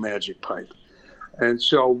will be a magic pipe. And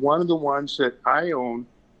so one of the ones that I own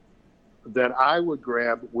that I would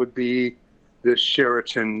grab would be this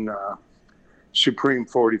Sheraton Supreme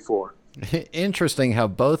 44. Interesting how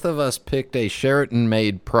both of us picked a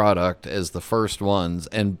Sheraton-made product as the first ones,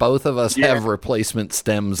 and both of us have replacement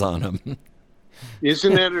stems on them.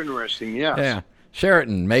 Isn't that interesting? Yes. Yeah.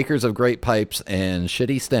 Sheraton, makers of great pipes and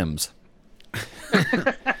shitty stems.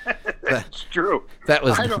 true. That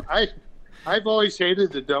was. I've always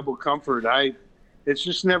hated the double comfort. It's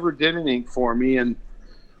just never did anything for me, and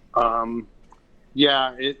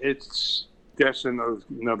that's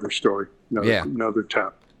another story. Another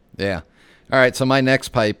topic. Yeah. All right. So my next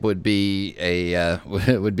pipe would be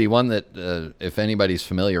would be one that if anybody's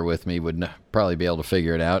familiar with me would probably be able to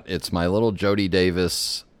figure it out. It's my little Jody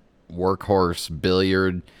Davis workhorse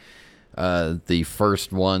billiard. The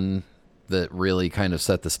first one that really kind of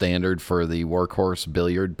set the standard for the workhorse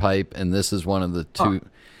billiard pipe, and this is one of the two.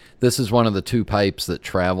 This is one of the two pipes that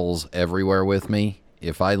travels everywhere with me.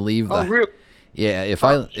 If I leave the really? Yeah,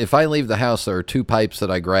 if I leave the house, there are two pipes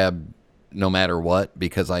that I grab no matter what,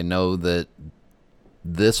 because I know that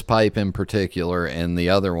this pipe in particular and the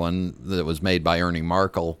other one that was made by Ernie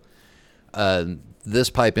Markle, this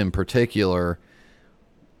pipe in particular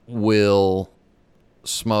will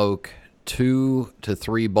smoke 2 to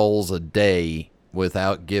 3 bowls a day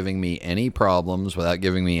without giving me any problems, without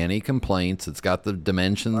giving me any complaints. It's got the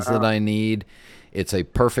dimensions that I need. It's a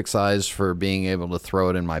perfect size for being able to throw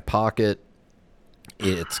it in my pocket.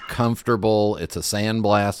 It's comfortable. It's a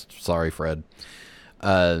sandblast. Sorry, Fred.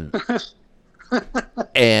 And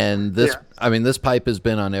this, this pipe has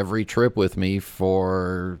been on every trip with me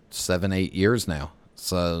for 7-8 years now.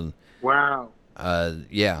 So, wow.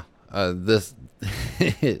 This,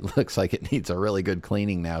 it looks like it needs a really good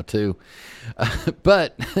cleaning now too.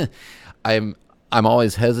 But I'm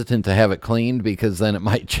always hesitant to have it cleaned because then it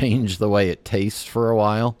might change the way it tastes for a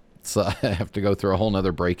while. So I have to go through a whole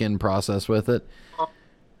nother break-in process with it.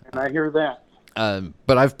 And I hear that.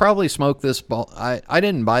 But I've probably smoked this ball. I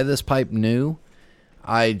didn't buy this pipe new.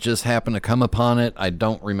 I just happened to come upon it. I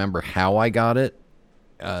don't remember how I got it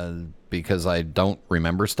because I don't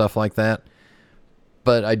remember stuff like that.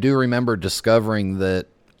 But I do remember discovering that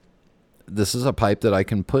this is a pipe that I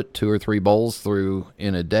can put 2 or 3 bowls through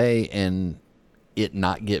in a day and it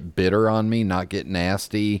not get bitter on me, not get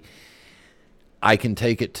nasty. I can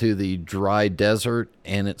take it to the dry desert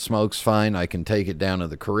and it smokes fine. I can take it down to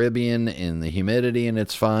the Caribbean in the humidity and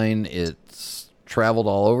it's fine. It's traveled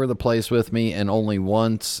all over the place with me, and only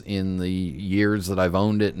once in the years that I've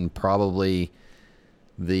owned it, and probably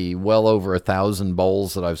the well over 1,000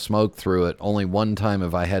 bowls that I've smoked through it, only one time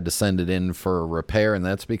have I had to send it in for a repair, and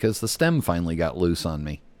that's because the stem finally got loose on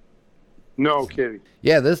me. No kidding.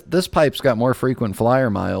 Yeah, this pipe's got more frequent flyer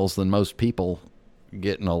miles than most people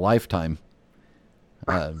get in a lifetime.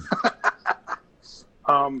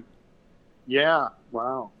 Yeah,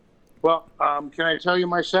 wow. Well, can I tell you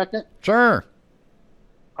my second? Sure.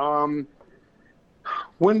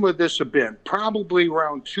 When would this have been? Probably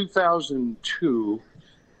around 2002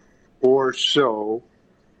 or so.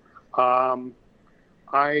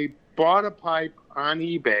 I bought a pipe on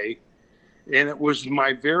eBay, and it was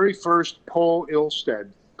my very first Paul Ilstead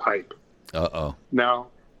pipe. Uh-oh. Now,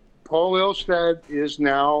 Paul Ilstead is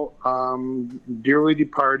now dearly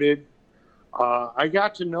departed. I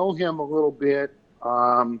got to know him a little bit,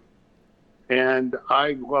 and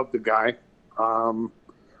I love the guy.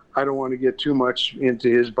 I don't want to get too much into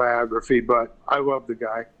his biography, but I love the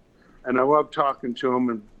guy. And I love talking to him,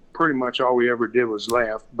 and pretty much all we ever did was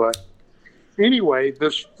laugh. But anyway,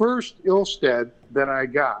 this first Ilstead that I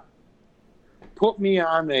got put me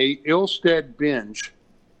on a Ilstead binge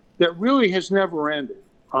that really has never ended.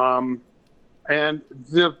 And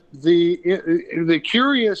the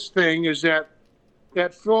curious thing is that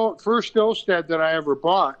first Ilstead that I ever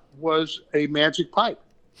bought was a magic pipe.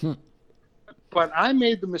 But I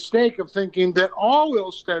made the mistake of thinking that all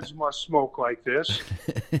Ilsteads must smoke like this,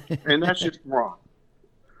 and that's just wrong.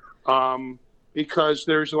 Because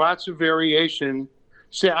there's lots of variation.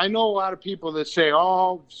 See, I know a lot of people that say,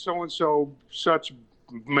 oh, so-and-so such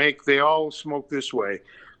make, they all smoke this way.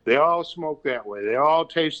 They all smoke that way. They all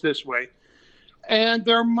taste this way. And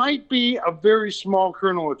there might be a very small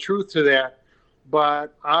kernel of truth to that,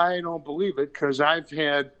 but I don't believe it because I've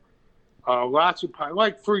had lots of pipes.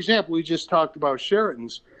 Like, for example, we just talked about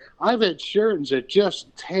Sheratons. I've had Sheratons that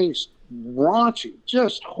just taste raunchy,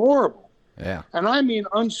 just horrible. Yeah. And I mean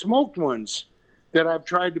unsmoked ones that I've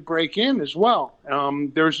tried to break in as well.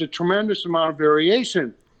 There's a tremendous amount of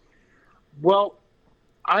variation. Well,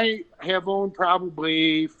 I have owned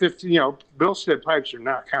probably 50, Ilstead pipes are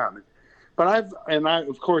not common. But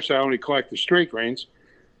of course, I only collect the straight grains.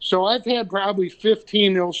 So I've had probably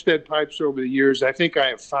 15 Ilstead pipes over the years. I think I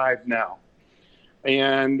have 5 now.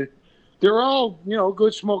 And they're all,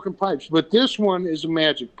 good smoking pipes. But this one is a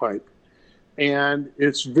magic pipe. And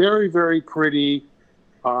it's very, very pretty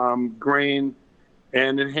grain.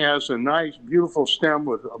 And it has a nice, beautiful stem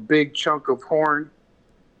with a big chunk of horn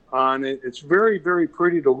on it. It's very, very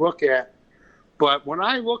pretty to look at. But when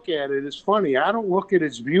I look at it, it's funny. I don't look at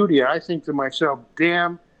its beauty. I think to myself,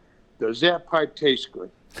 damn, does that pipe taste good?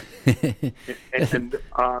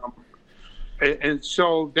 and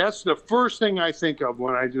so that's the first thing I think of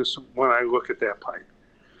when I look at that pipe.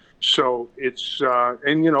 So it's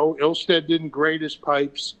and Ilstead didn't grade his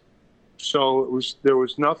pipes, so there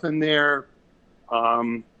was nothing there.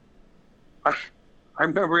 I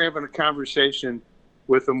remember having a conversation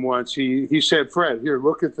with him once. He said, "Fred, here,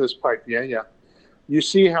 look at this pipe." Yeah. You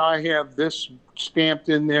see how I have this stamped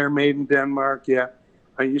in there, made in Denmark? Yeah.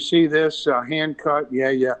 You see this hand cut?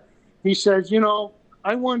 Yeah. He says,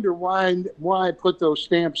 I wonder why I put those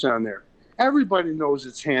stamps on there. Everybody knows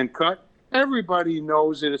it's hand cut. Everybody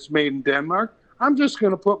knows that it's made in Denmark. I'm just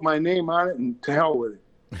going to put my name on it and to hell with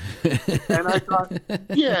it. And I thought,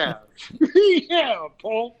 yeah,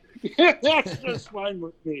 Paul, that's just fine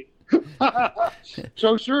with me.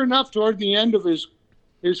 So sure enough, toward the end of his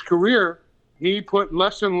career, he put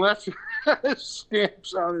less and less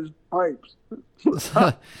stamps on his pipes.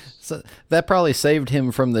 So that probably saved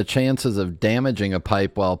him from the chances of damaging a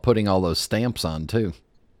pipe while putting all those stamps on too.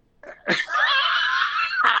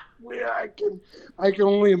 Yeah, I can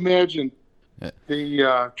only imagine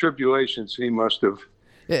the tribulations he must have.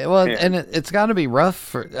 Yeah, well, and it's got to be rough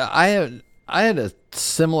for. I had a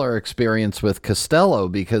similar experience with Costello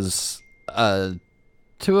because I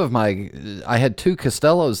had two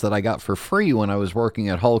Costellos that I got for free when I was working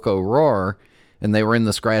at Hulk O'Rourke, and they were in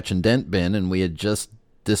the scratch and dent bin, and we had just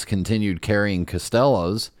discontinued carrying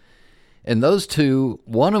Costellos. And those two,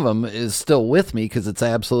 one of them is still with me because it's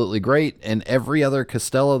absolutely great, and every other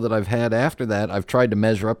Costello that I've had after that, I've tried to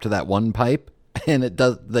measure up to that one pipe, and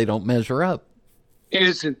they don't measure up.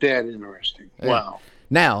 Isn't that interesting? Wow.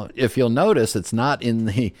 Now, if you'll notice, it's not in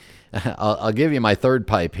the. I'll give you my third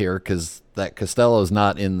pipe here because that Costello's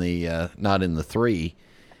not in the 3.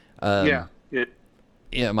 Yeah.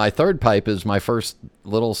 Yeah, my third pipe is my first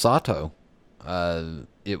little Sato.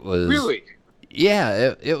 It was really.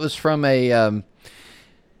 Yeah, it was from a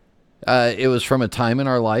time in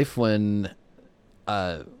our life when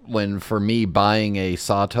for me buying a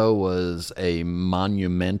Sato was a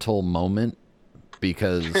monumental moment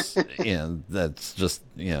because that's just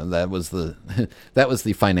that was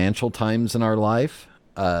the financial times in our life.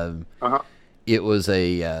 It was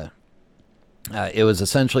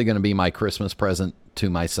essentially going to be my Christmas present to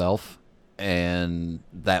myself, and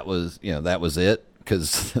that was it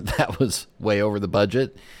because that was way over the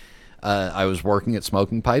budget. I was working at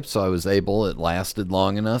Smoking Pipes, so it lasted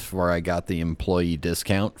long enough where I got the employee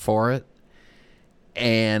discount for it.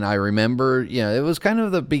 And I remember, it was kind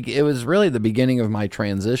of it was really the beginning of my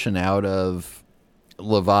transition out of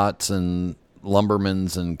Levats and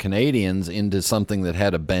Lumbermans and Canadians into something that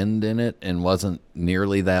had a bend in it and wasn't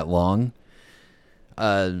nearly that long.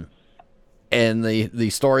 And the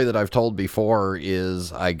story that I've told before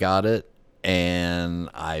is I got it and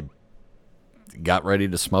I got ready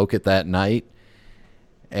to smoke it that night,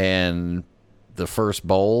 and the first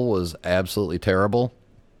bowl was absolutely terrible.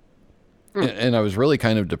 And I was really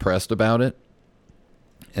kind of depressed about it.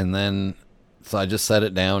 And then, so I just set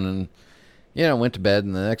it down and, went to bed.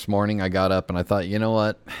 And the next morning I got up and I thought, you know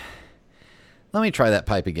what? Let me try that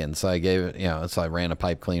pipe again. So I gave it, so I ran a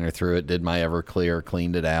pipe cleaner through it, did my Everclear,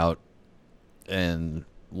 cleaned it out, and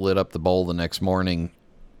lit up the bowl the next morning.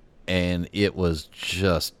 And it was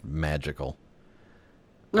just magical.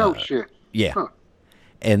 No shit. Yeah. Huh.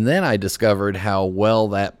 And then I discovered how well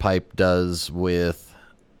that pipe does with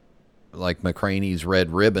like McCraney's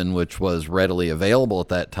Red Ribbon, which was readily available at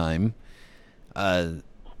that time.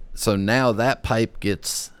 So now that pipe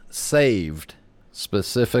gets saved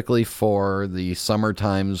specifically for the summer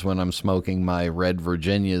times when I'm smoking my Red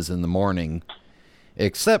Virginias in the morning,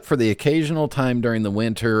 except for the occasional time during the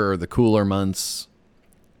winter or the cooler months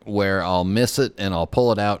where I'll miss it and I'll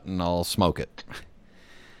pull it out and I'll smoke it.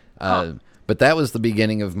 But that was the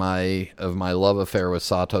beginning of my love affair with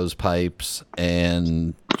Sato's pipes,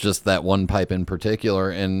 and just that one pipe in particular.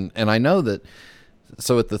 And I know that.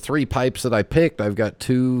 So with the 3 pipes that I picked, I've got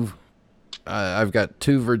two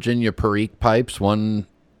Virginia Perique pipes, one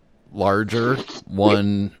larger,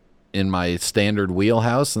 one in my standard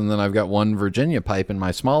wheelhouse, and then I've got one Virginia pipe in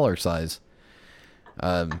my smaller size.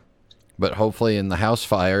 But hopefully in the house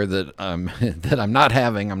fire that I'm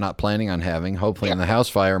not planning on having. Hopefully in the house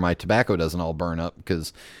fire, my tobacco doesn't all burn up,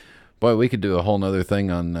 because, boy, we could do a whole nother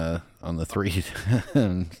thing on the 3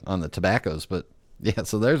 on the tobaccos. But yeah,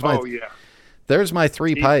 so there's my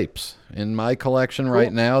 3 pipes in my collection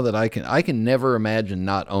right now that I can never imagine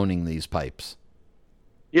not owning these pipes.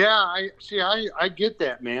 Yeah, I get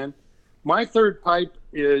that, man. My third pipe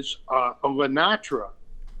is a Lenatra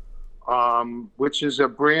which is a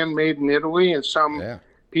brand made in Italy, and some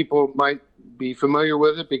people might be familiar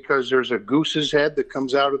with it because there's a goose's head that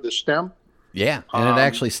comes out of the stem. Yeah, and it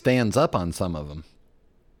actually stands up on some of them.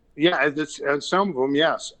 Yeah, some of them,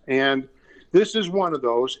 yes. And this is one of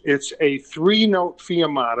those. It's a 3-note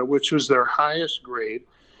Fiammata, which was their highest grade.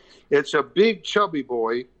 It's a big, chubby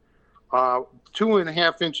boy,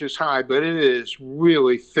 2.5 inches high, but it is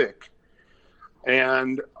really thick.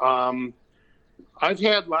 And I've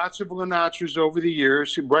had lots of Linatras over the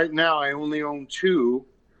years. Right now, I only own 2,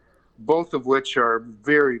 both of which are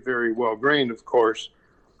very, very well grained, of course.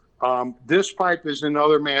 This pipe is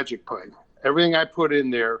another magic pipe. Everything I put in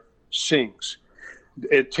there sings.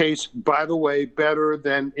 It tastes, by the way, better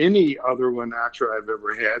than any other Linatra I've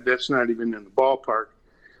ever had. That's not even in the ballpark.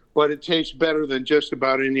 But it tastes better than just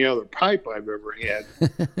about any other pipe I've ever had.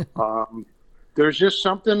 There's just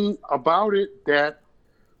something about it that,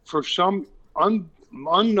 for some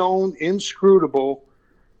unknown, inscrutable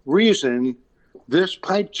reason, this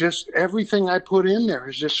pipe, just everything I put in there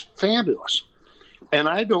is just fabulous. And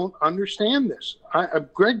I don't understand this.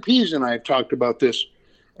 Greg Pease and I have talked about this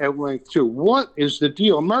at length, too. What is the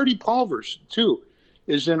deal? Marty Pulvers, too,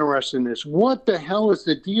 is interested in this. What the hell is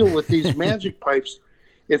the deal with these magic pipes?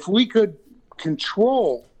 If we could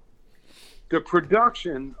control the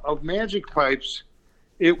production of magic pipes,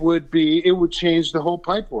 it would change the whole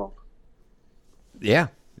pipe world. Yeah,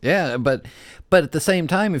 but at the same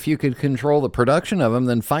time, if you could control the production of them,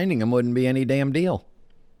 then finding them wouldn't be any damn deal.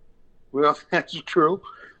 Well, that's true.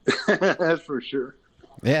 That's for sure.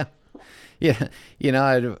 Yeah. You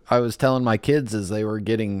know, I was telling my kids as they were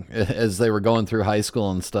going through high school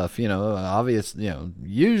and stuff,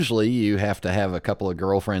 usually you have to have a couple of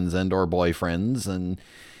girlfriends and or boyfriends, and,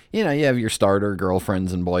 you have your starter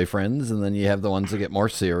girlfriends and boyfriends, and then you have the ones that get more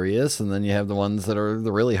serious, and then you have the ones that are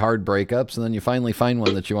the really hard breakups, and then you finally find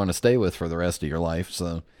one that you want to stay with for the rest of your life.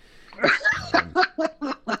 So,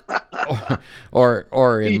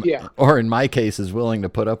 or in my case, is willing to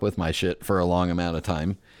put up with my shit for a long amount of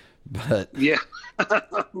time. But yeah,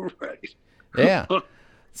 right. Yeah.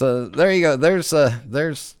 So there you go. There's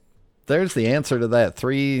the answer to that.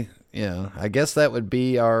 3. I guess that would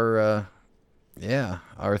be our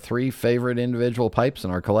 3 favorite individual pipes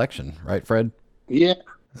in our collection, right, Fred? Yeah.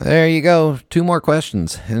 There you go. 2 more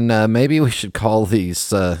questions, and maybe we should call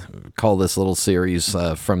this little series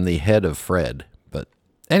from the head of Fred. But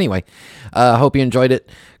anyway, hope you enjoyed it.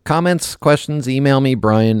 Comments, questions, email me,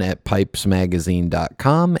 Brian at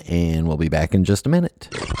pipesmagazine.com, and we'll be back in just a minute.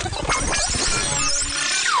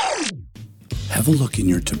 Have a look in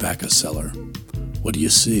your tobacco cellar. What do you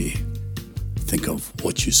see? Think of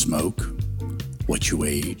what you smoke, what you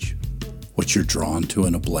age, what you're drawn to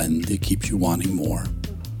in a blend that keeps you wanting more.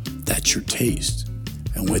 That's your taste,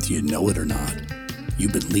 and whether you know it or not,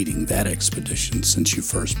 you've been leading that expedition since you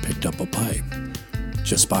first picked up a pipe,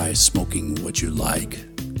 just by smoking what you like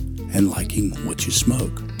and liking what you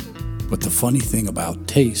smoke. But the funny thing about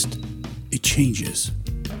taste, it changes,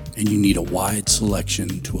 and you need a wide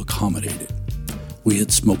selection to accommodate it. We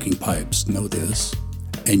at Smoking Pipes know this,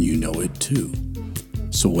 and you know it too.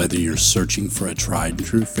 So whether you're searching for a tried and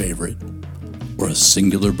true favorite or a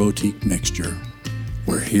singular boutique mixture,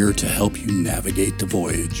 we're here to help you navigate the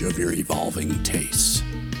voyage of your evolving tastes.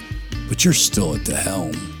 But you're still at the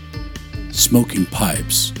helm. Smoking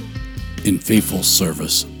Pipes, in faithful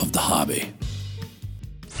service of the hobby.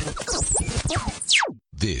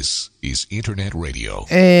 This is Internet Radio.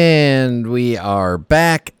 And we are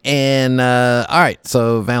back. And, all right,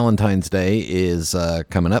 so Valentine's Day is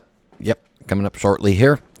coming up. Yep, coming up shortly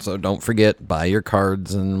here. So don't forget, buy your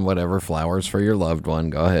cards and whatever, flowers for your loved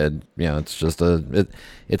one. Go ahead. It's just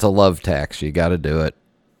it's a love tax. You got to do it.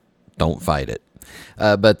 Don't fight it.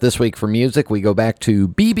 But this week for music, we go back to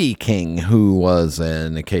B.B. King, who was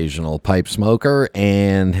an occasional pipe smoker,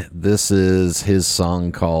 and this is his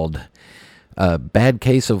song called Bad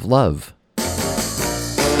Case of Love.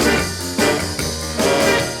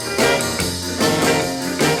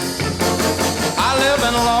 I live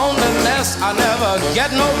in loneliness, I never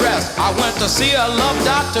get no rest. I went to see a love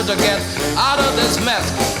doctor to get out of this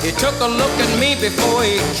mess. He took a look at me before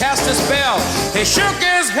he cast a spell. He shook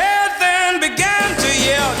his head, then began to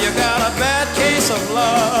yell, you got a bad case of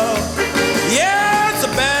love. Yeah, it's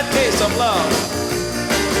a bad case of love.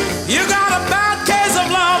 You got a bad case of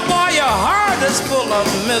love, boy, your heart is full of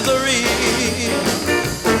misery.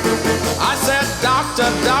 I said, doctor,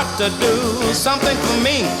 doctor, do something for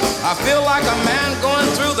me. I feel like a man going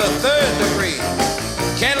through the 3rd degree.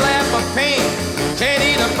 Can't laugh for pain, can't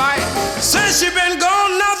eat a bite. Since you've been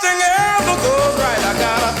gone, nothing ever goes right. I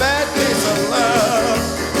got a bad case of love.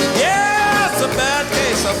 Yeah, it's a bad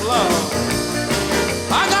case of of love.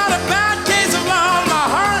 I got a bad case of love. My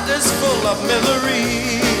heart is full of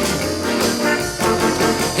misery.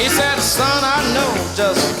 He said, son, I know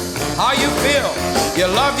just how you feel. You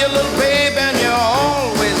love your little babe and you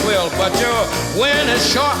always will. But your wind is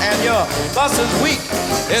short and your bus is weak.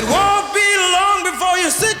 It won't be long before you're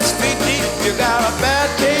 6 feet deep. You got a bad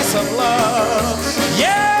case of love.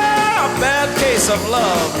 Yeah, a bad case of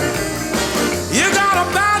love. You got a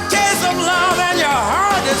bad case of love and your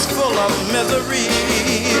heart is full of misery.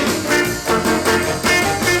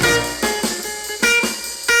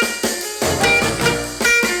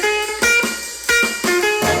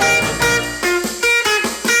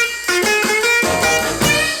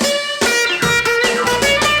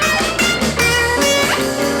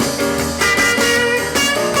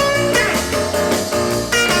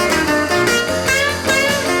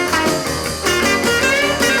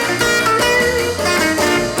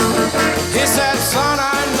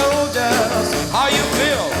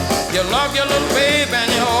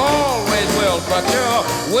 But your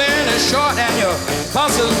wind is short and your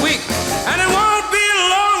pulse is weak, and it won't be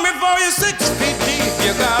long before you're 6 feet deep.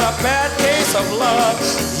 You got a bad case of love.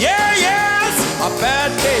 Yeah, yes, a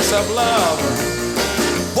bad case of love.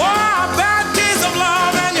 Boy, a bad case of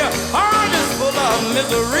love, and your heart is full of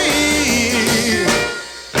misery.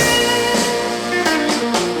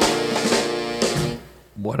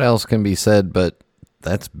 What else can be said but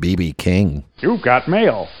that's B.B. King? You've got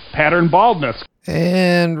mail. Pattern baldness.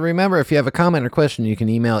 And remember, if you have a comment or question, you can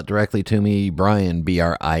email it directly to me, Brian,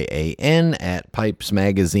 B-R-I-A-N, at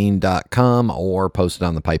pipesmagazine.com, or post it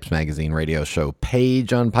on the Pipes Magazine radio show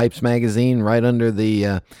page on Pipes Magazine. Right under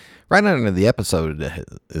the episode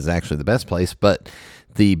is actually the best place, but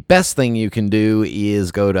the best thing you can do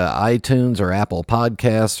is go to iTunes or Apple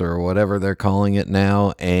Podcasts or whatever they're calling it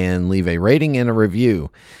now and leave a rating and a review,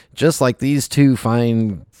 just like these two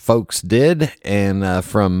fine folks did. And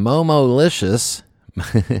from Momo-licious,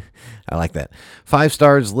 I like that, 5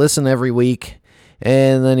 stars, listen every week.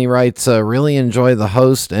 And then he writes, really enjoy the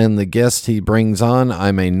host and the guest he brings on.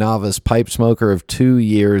 I'm a novice pipe smoker of 2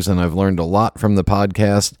 years, and I've learned a lot from the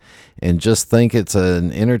podcast and just think it's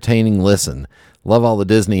an entertaining listen. Love all the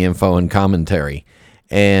Disney info and commentary.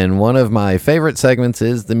 And one of my favorite segments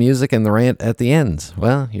is the music and the rant at the ends.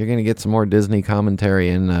 Well, you're going to get some more Disney commentary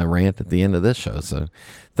and rant at the end of this show. So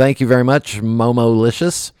thank you very much,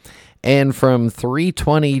 Momo-licious. And from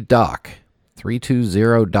 320 Doc, it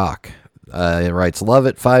writes, love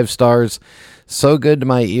it, 5 stars. So good to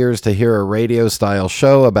my ears to hear a radio-style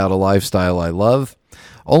show about a lifestyle I love.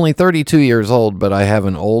 Only 32 years old, but I have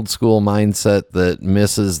an old-school mindset that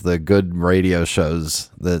misses the good radio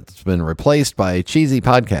shows that's been replaced by cheesy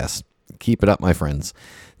podcasts. Keep it up, my friends.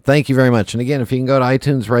 Thank you very much. And again, if you can go to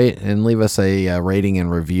iTunes, rate and leave us a rating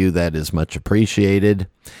and review, that is much appreciated.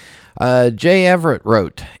 Jay Everett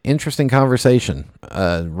wrote, interesting conversation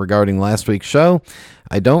regarding last week's show.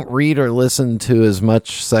 I don't read or listen to as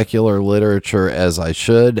much secular literature as I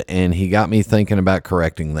should, and he got me thinking about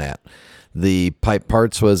correcting that. The pipe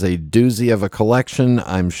parts was a doozy of a collection.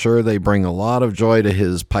 I'm sure they bring a lot of joy to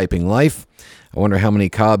his piping life. I wonder how many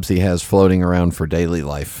cobs he has floating around for daily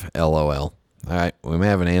life. LOL. All right, we may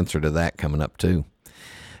have an answer to that coming up too.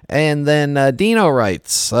 And then Dino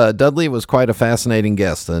writes, Dudley was quite a fascinating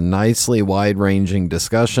guest, a nicely wide-ranging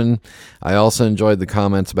discussion. I also enjoyed the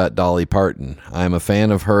comments about Dolly Parton. I'm a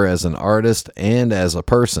fan of her as an artist and as a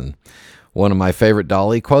person. One of my favorite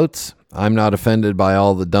Dolly quotes, I'm not offended by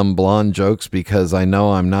all the dumb blonde jokes because I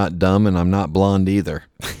know I'm not dumb and I'm not blonde either.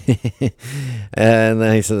 And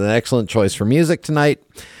then he said, an excellent choice for music tonight.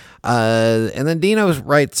 And then Dino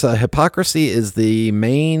writes, hypocrisy is the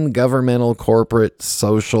main governmental, corporate,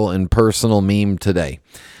 social, and personal meme today.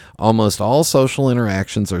 Almost all social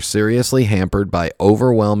interactions are seriously hampered by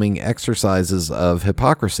overwhelming exercises of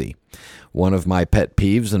hypocrisy. One of my pet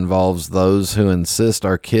peeves involves those who insist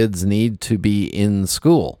our kids need to be in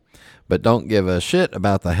school, but don't give a shit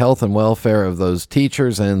about the health and welfare of those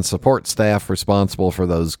teachers and support staff responsible for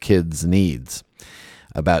those kids' needs.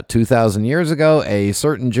 About 2,000 years ago, a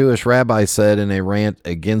certain Jewish rabbi said in a rant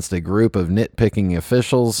against a group of nitpicking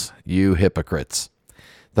officials, you hypocrites.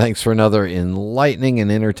 Thanks for another enlightening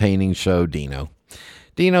and entertaining show, Dino.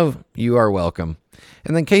 Dino, you are welcome.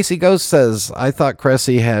 And then Casey Ghost says, I thought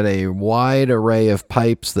Cressy had a wide array of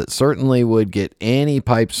pipes that certainly would get any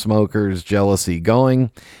pipe smoker's jealousy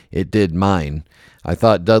going. It did mine. I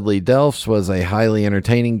thought Dudley Delphs was a highly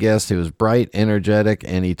entertaining guest. He was bright, energetic,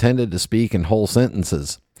 and he tended to speak in whole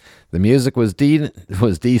sentences. The music was decent.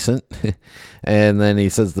 And then he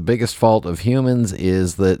says the biggest fault of humans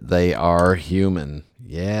is that they are human.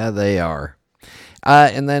 Yeah, they are.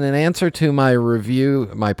 And then in answer to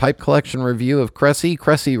my pipe collection review of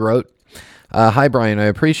Cressy wrote, "Hi, Brian. I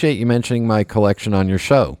appreciate you mentioning my collection on your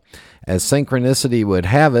show. As synchronicity would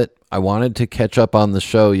have it, I wanted to catch up on the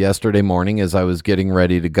show yesterday morning as I was getting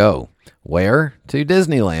ready to go. Where? To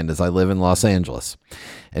Disneyland, as I live in Los Angeles.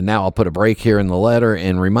 And now I'll put a break here in the letter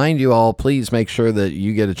and remind you all, please make sure that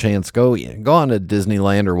you get a chance. Go on to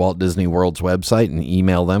Disneyland or Walt Disney World's website and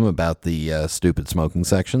email them about the stupid smoking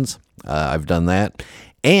sections. I've done that.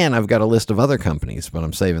 And I've got a list of other companies, but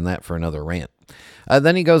I'm saving that for another rant.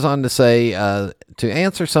 Then he goes on to say, to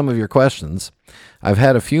answer some of your questions, I've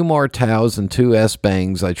had a few more Taus and 2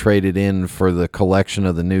 S-Bangs I traded in for the collection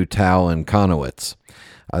of the new Tau and Conowitz.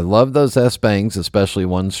 I love those S-Bangs, especially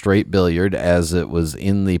one straight billiard, as it was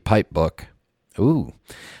in the pipe book. Ooh.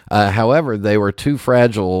 However, they were too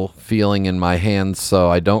fragile feeling in my hands, so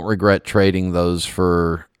I don't regret trading those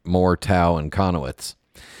for more Tau and Conowitz.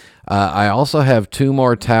 I also have 2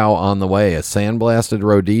 more Tau on the way, a sandblasted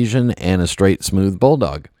Rhodesian and a straight smooth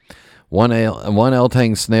Bulldog. One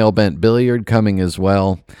Eltang snail bent billiard coming as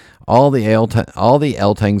well. All the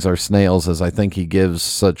Eltangs are snails, as I think he gives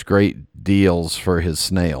such great deals for his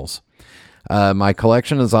snails. My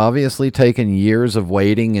collection has obviously taken years of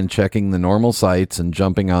waiting and checking the normal sites and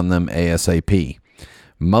jumping on them ASAP.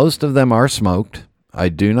 Most of them are smoked. I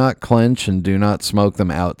do not clench and do not smoke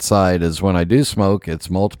them outside, as when I do smoke, it's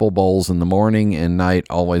multiple bowls in the morning and night,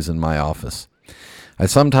 always in my office. I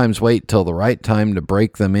sometimes wait till the right time to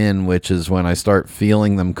break them in, which is when I start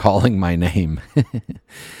feeling them calling my name.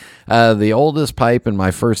 The oldest pipe in my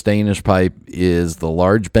first Danish pipe is the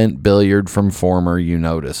large bent billiard from Former You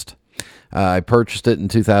Noticed. I purchased it in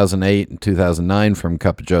 2008 and 2009 from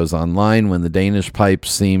Cup of Joe's online when the Danish pipe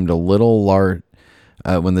seemed a little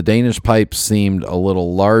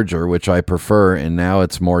larger, which I prefer, and now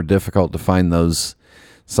it's more difficult to find those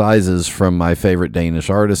sizes from my favorite Danish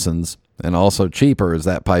artisans, and also cheaper, as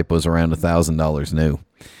that pipe was around $1,000 new.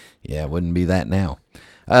 Yeah, it wouldn't be that now.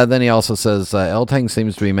 Then he also says, Eltang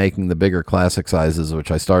seems to be making the bigger classic sizes,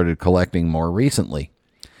 which I started collecting more recently.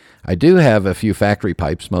 I do have a few factory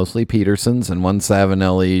pipes, mostly Peterson's, and one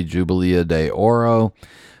Savinelli Jubilee de Oro,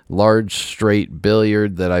 large straight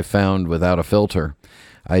billiard that I found without a filter.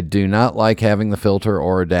 I do not like having the filter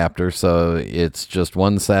or adapter, so it's just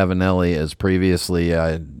one Savinelli, as previously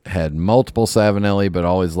I had multiple Savinelli, but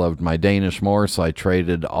always loved my Danish more, so I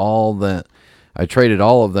traded all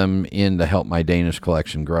of them in to help my Danish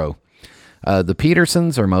collection grow. The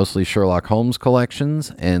Petersons are mostly Sherlock Holmes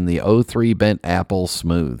collections, and the 03 Bent Apple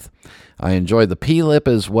Smooth. I enjoy the P-Lip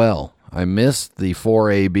as well. I missed the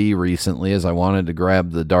 4AB recently, as I wanted to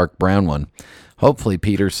grab the dark brown one. Hopefully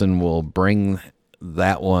Peterson will bring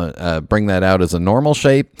that out as a normal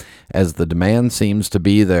shape, as the demand seems to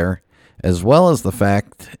be there, as well as the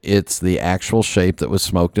fact it's the actual shape that was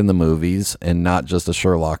smoked in the movies and not just a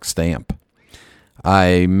Sherlock stamp.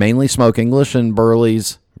 I mainly smoke English and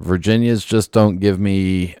Burleys. Virginias just don't give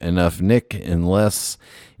me enough nick unless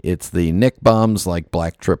it's the nick bombs like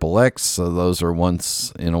Black XXX, so those are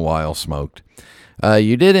once in a while smoked.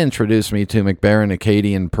 You did introduce me to McBaron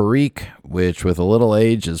Acadian Perique, which with a little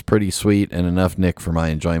age is pretty sweet and enough nick for my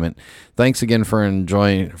enjoyment. Thanks again for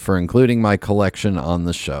including my collection on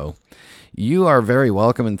the show. You are very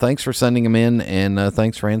welcome, and thanks for sending them in, and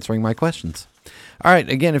thanks for answering my questions. All right,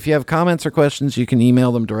 again, if you have comments or questions, you can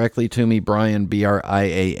email them directly to me, Brian,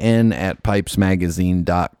 BRIAN, at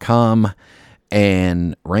pipesmagazine.com.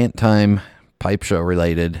 And rant time, pipe show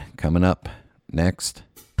related, coming up next.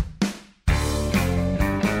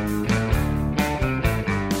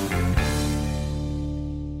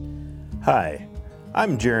 Hi,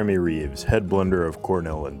 I'm Jeremy Reeves, head blender of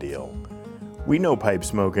Cornell & Deal. We know pipe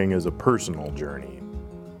smoking is a personal journey.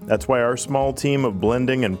 That's why our small team of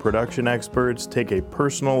blending and production experts take a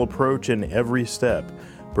personal approach in every step,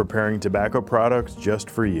 preparing tobacco products just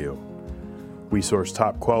for you. We source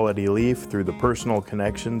top quality leaf through the personal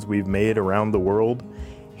connections we've made around the world,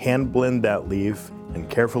 hand blend that leaf, and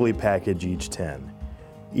carefully package each 10.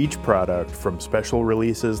 Each product, from special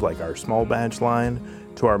releases like our small batch line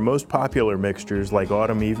to our most popular mixtures like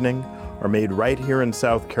Autumn Evening, are made right here in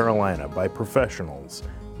South Carolina by professionals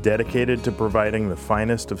dedicated to providing the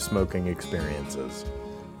finest of smoking experiences.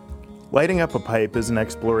 Lighting up a pipe is an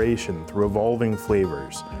exploration through evolving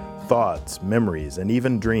flavors, thoughts, memories, and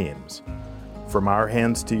even dreams. From our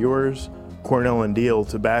hands to yours, Cornell & Deal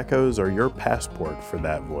tobaccos are your passport for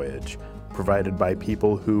that voyage, provided by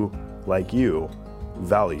people who, like you,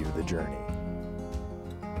 value the journey.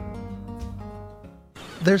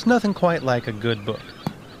 There's nothing quite like a good book,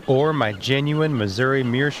 or my genuine Missouri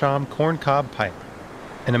Meerschaum corncob pipe,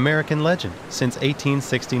 an American legend since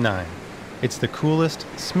 1869. It's the coolest,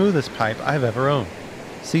 smoothest pipe I've ever owned.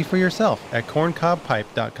 See for yourself at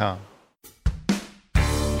corncobpipe.com.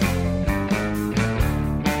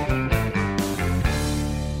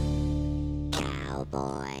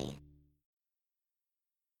 Cowboy.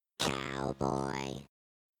 Cowboy.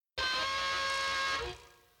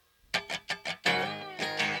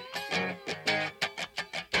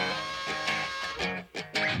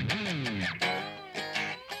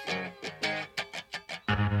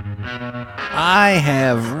 I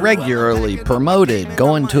have regularly promoted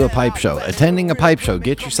going to a pipe show, attending a pipe show.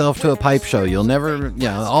 Get yourself to a pipe show. You'll never,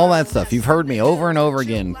 all that stuff. You've heard me over and over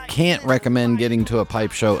again. Can't recommend getting to a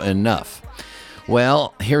pipe show enough.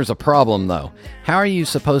 Well, here's a problem, though. How are you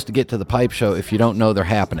supposed to get to the pipe show if you don't know they're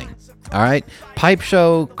happening? All right? Pipe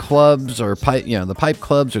show clubs or the pipe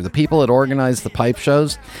clubs or the people that organize the pipe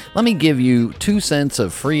shows, let me give you 2 cents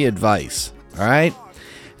of free advice. All right?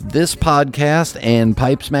 This podcast and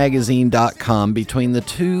pipesmagazine.com, between the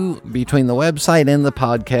website and the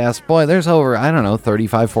podcast, boy, there's over,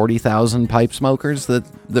 40,000 pipe smokers that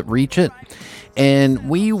reach it. And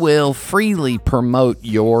we will freely promote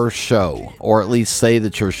your show, or at least say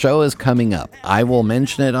that your show is coming up. I will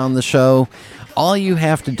mention it on the show. All you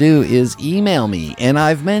have to do is email me. And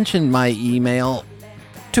I've mentioned my email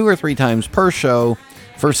 2 or 3 times per show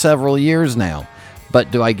for several years now. But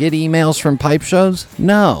do I get emails from pipe shows?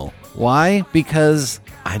 No. Why? Because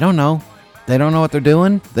I don't know. They don't know what they're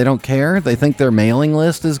doing. They don't care. They think their mailing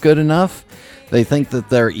list is good enough. They think that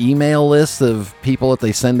their email list of people that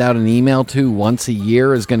they send out an email to once a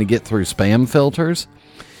year is going to get through spam filters.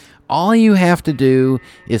 All you have to do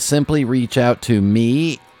is simply reach out to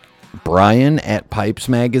me, Brian at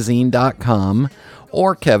pipesmagazine.com,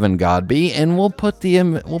 or Kevin Godby, and we'll put the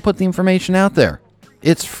information out there.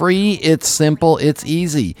 It's free, it's simple, it's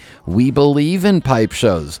easy. We believe in pipe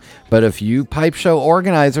shows, but if you pipe show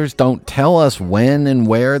organizers don't tell us when and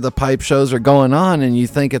where the pipe shows are going on, and you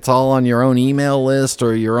think it's all on your own email list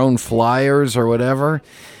or your own flyers or whatever,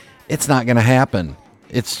 it's not going to happen.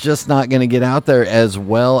 It's just not going to get out there as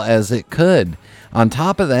well as it could. On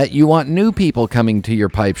top of that, you want new people coming to your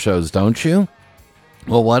pipe shows, don't you?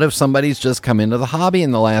 Well, what if somebody's just come into the hobby in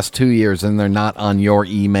the last 2 years and they're not on your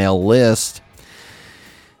email list?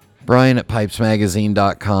 Brian at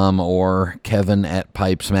pipesmagazine.com or Kevin at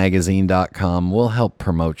pipesmagazine.com will help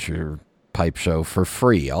promote your pipe show for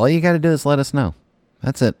free. All you got to do is let us know.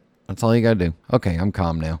 That's it. That's all you got to do. Okay, I'm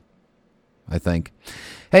calm now, I think.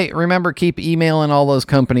 Hey, remember, keep emailing all those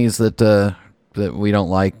companies that we don't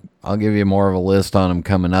like. I'll give you more of a list on them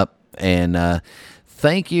coming up. And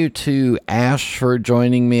thank you to Ash for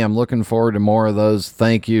joining me. I'm looking forward to more of those.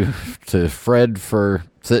 Thank you to Fred for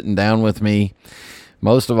sitting down with me.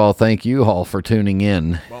 Most of all, thank you all for tuning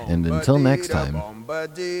in. And until next time. Happy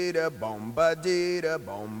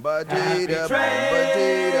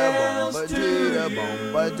trails to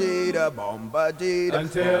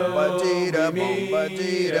until we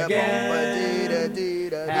meet again.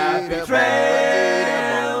 Happy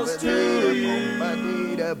trails to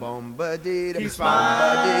keep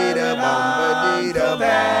smiling until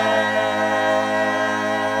then.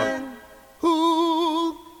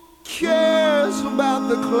 Who cares about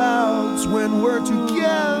the clouds when we're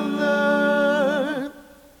together?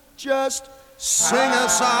 Just sing a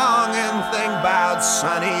song and think about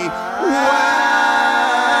sunny weather.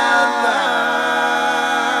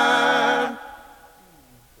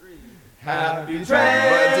 Happy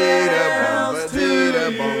trails to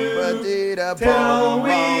till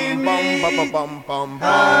we meet again.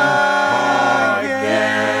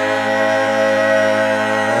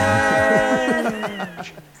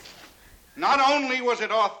 Not only was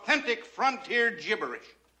it authentic frontier gibberish,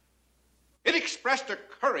 it expressed a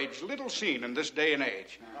courage little seen in this day and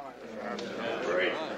age.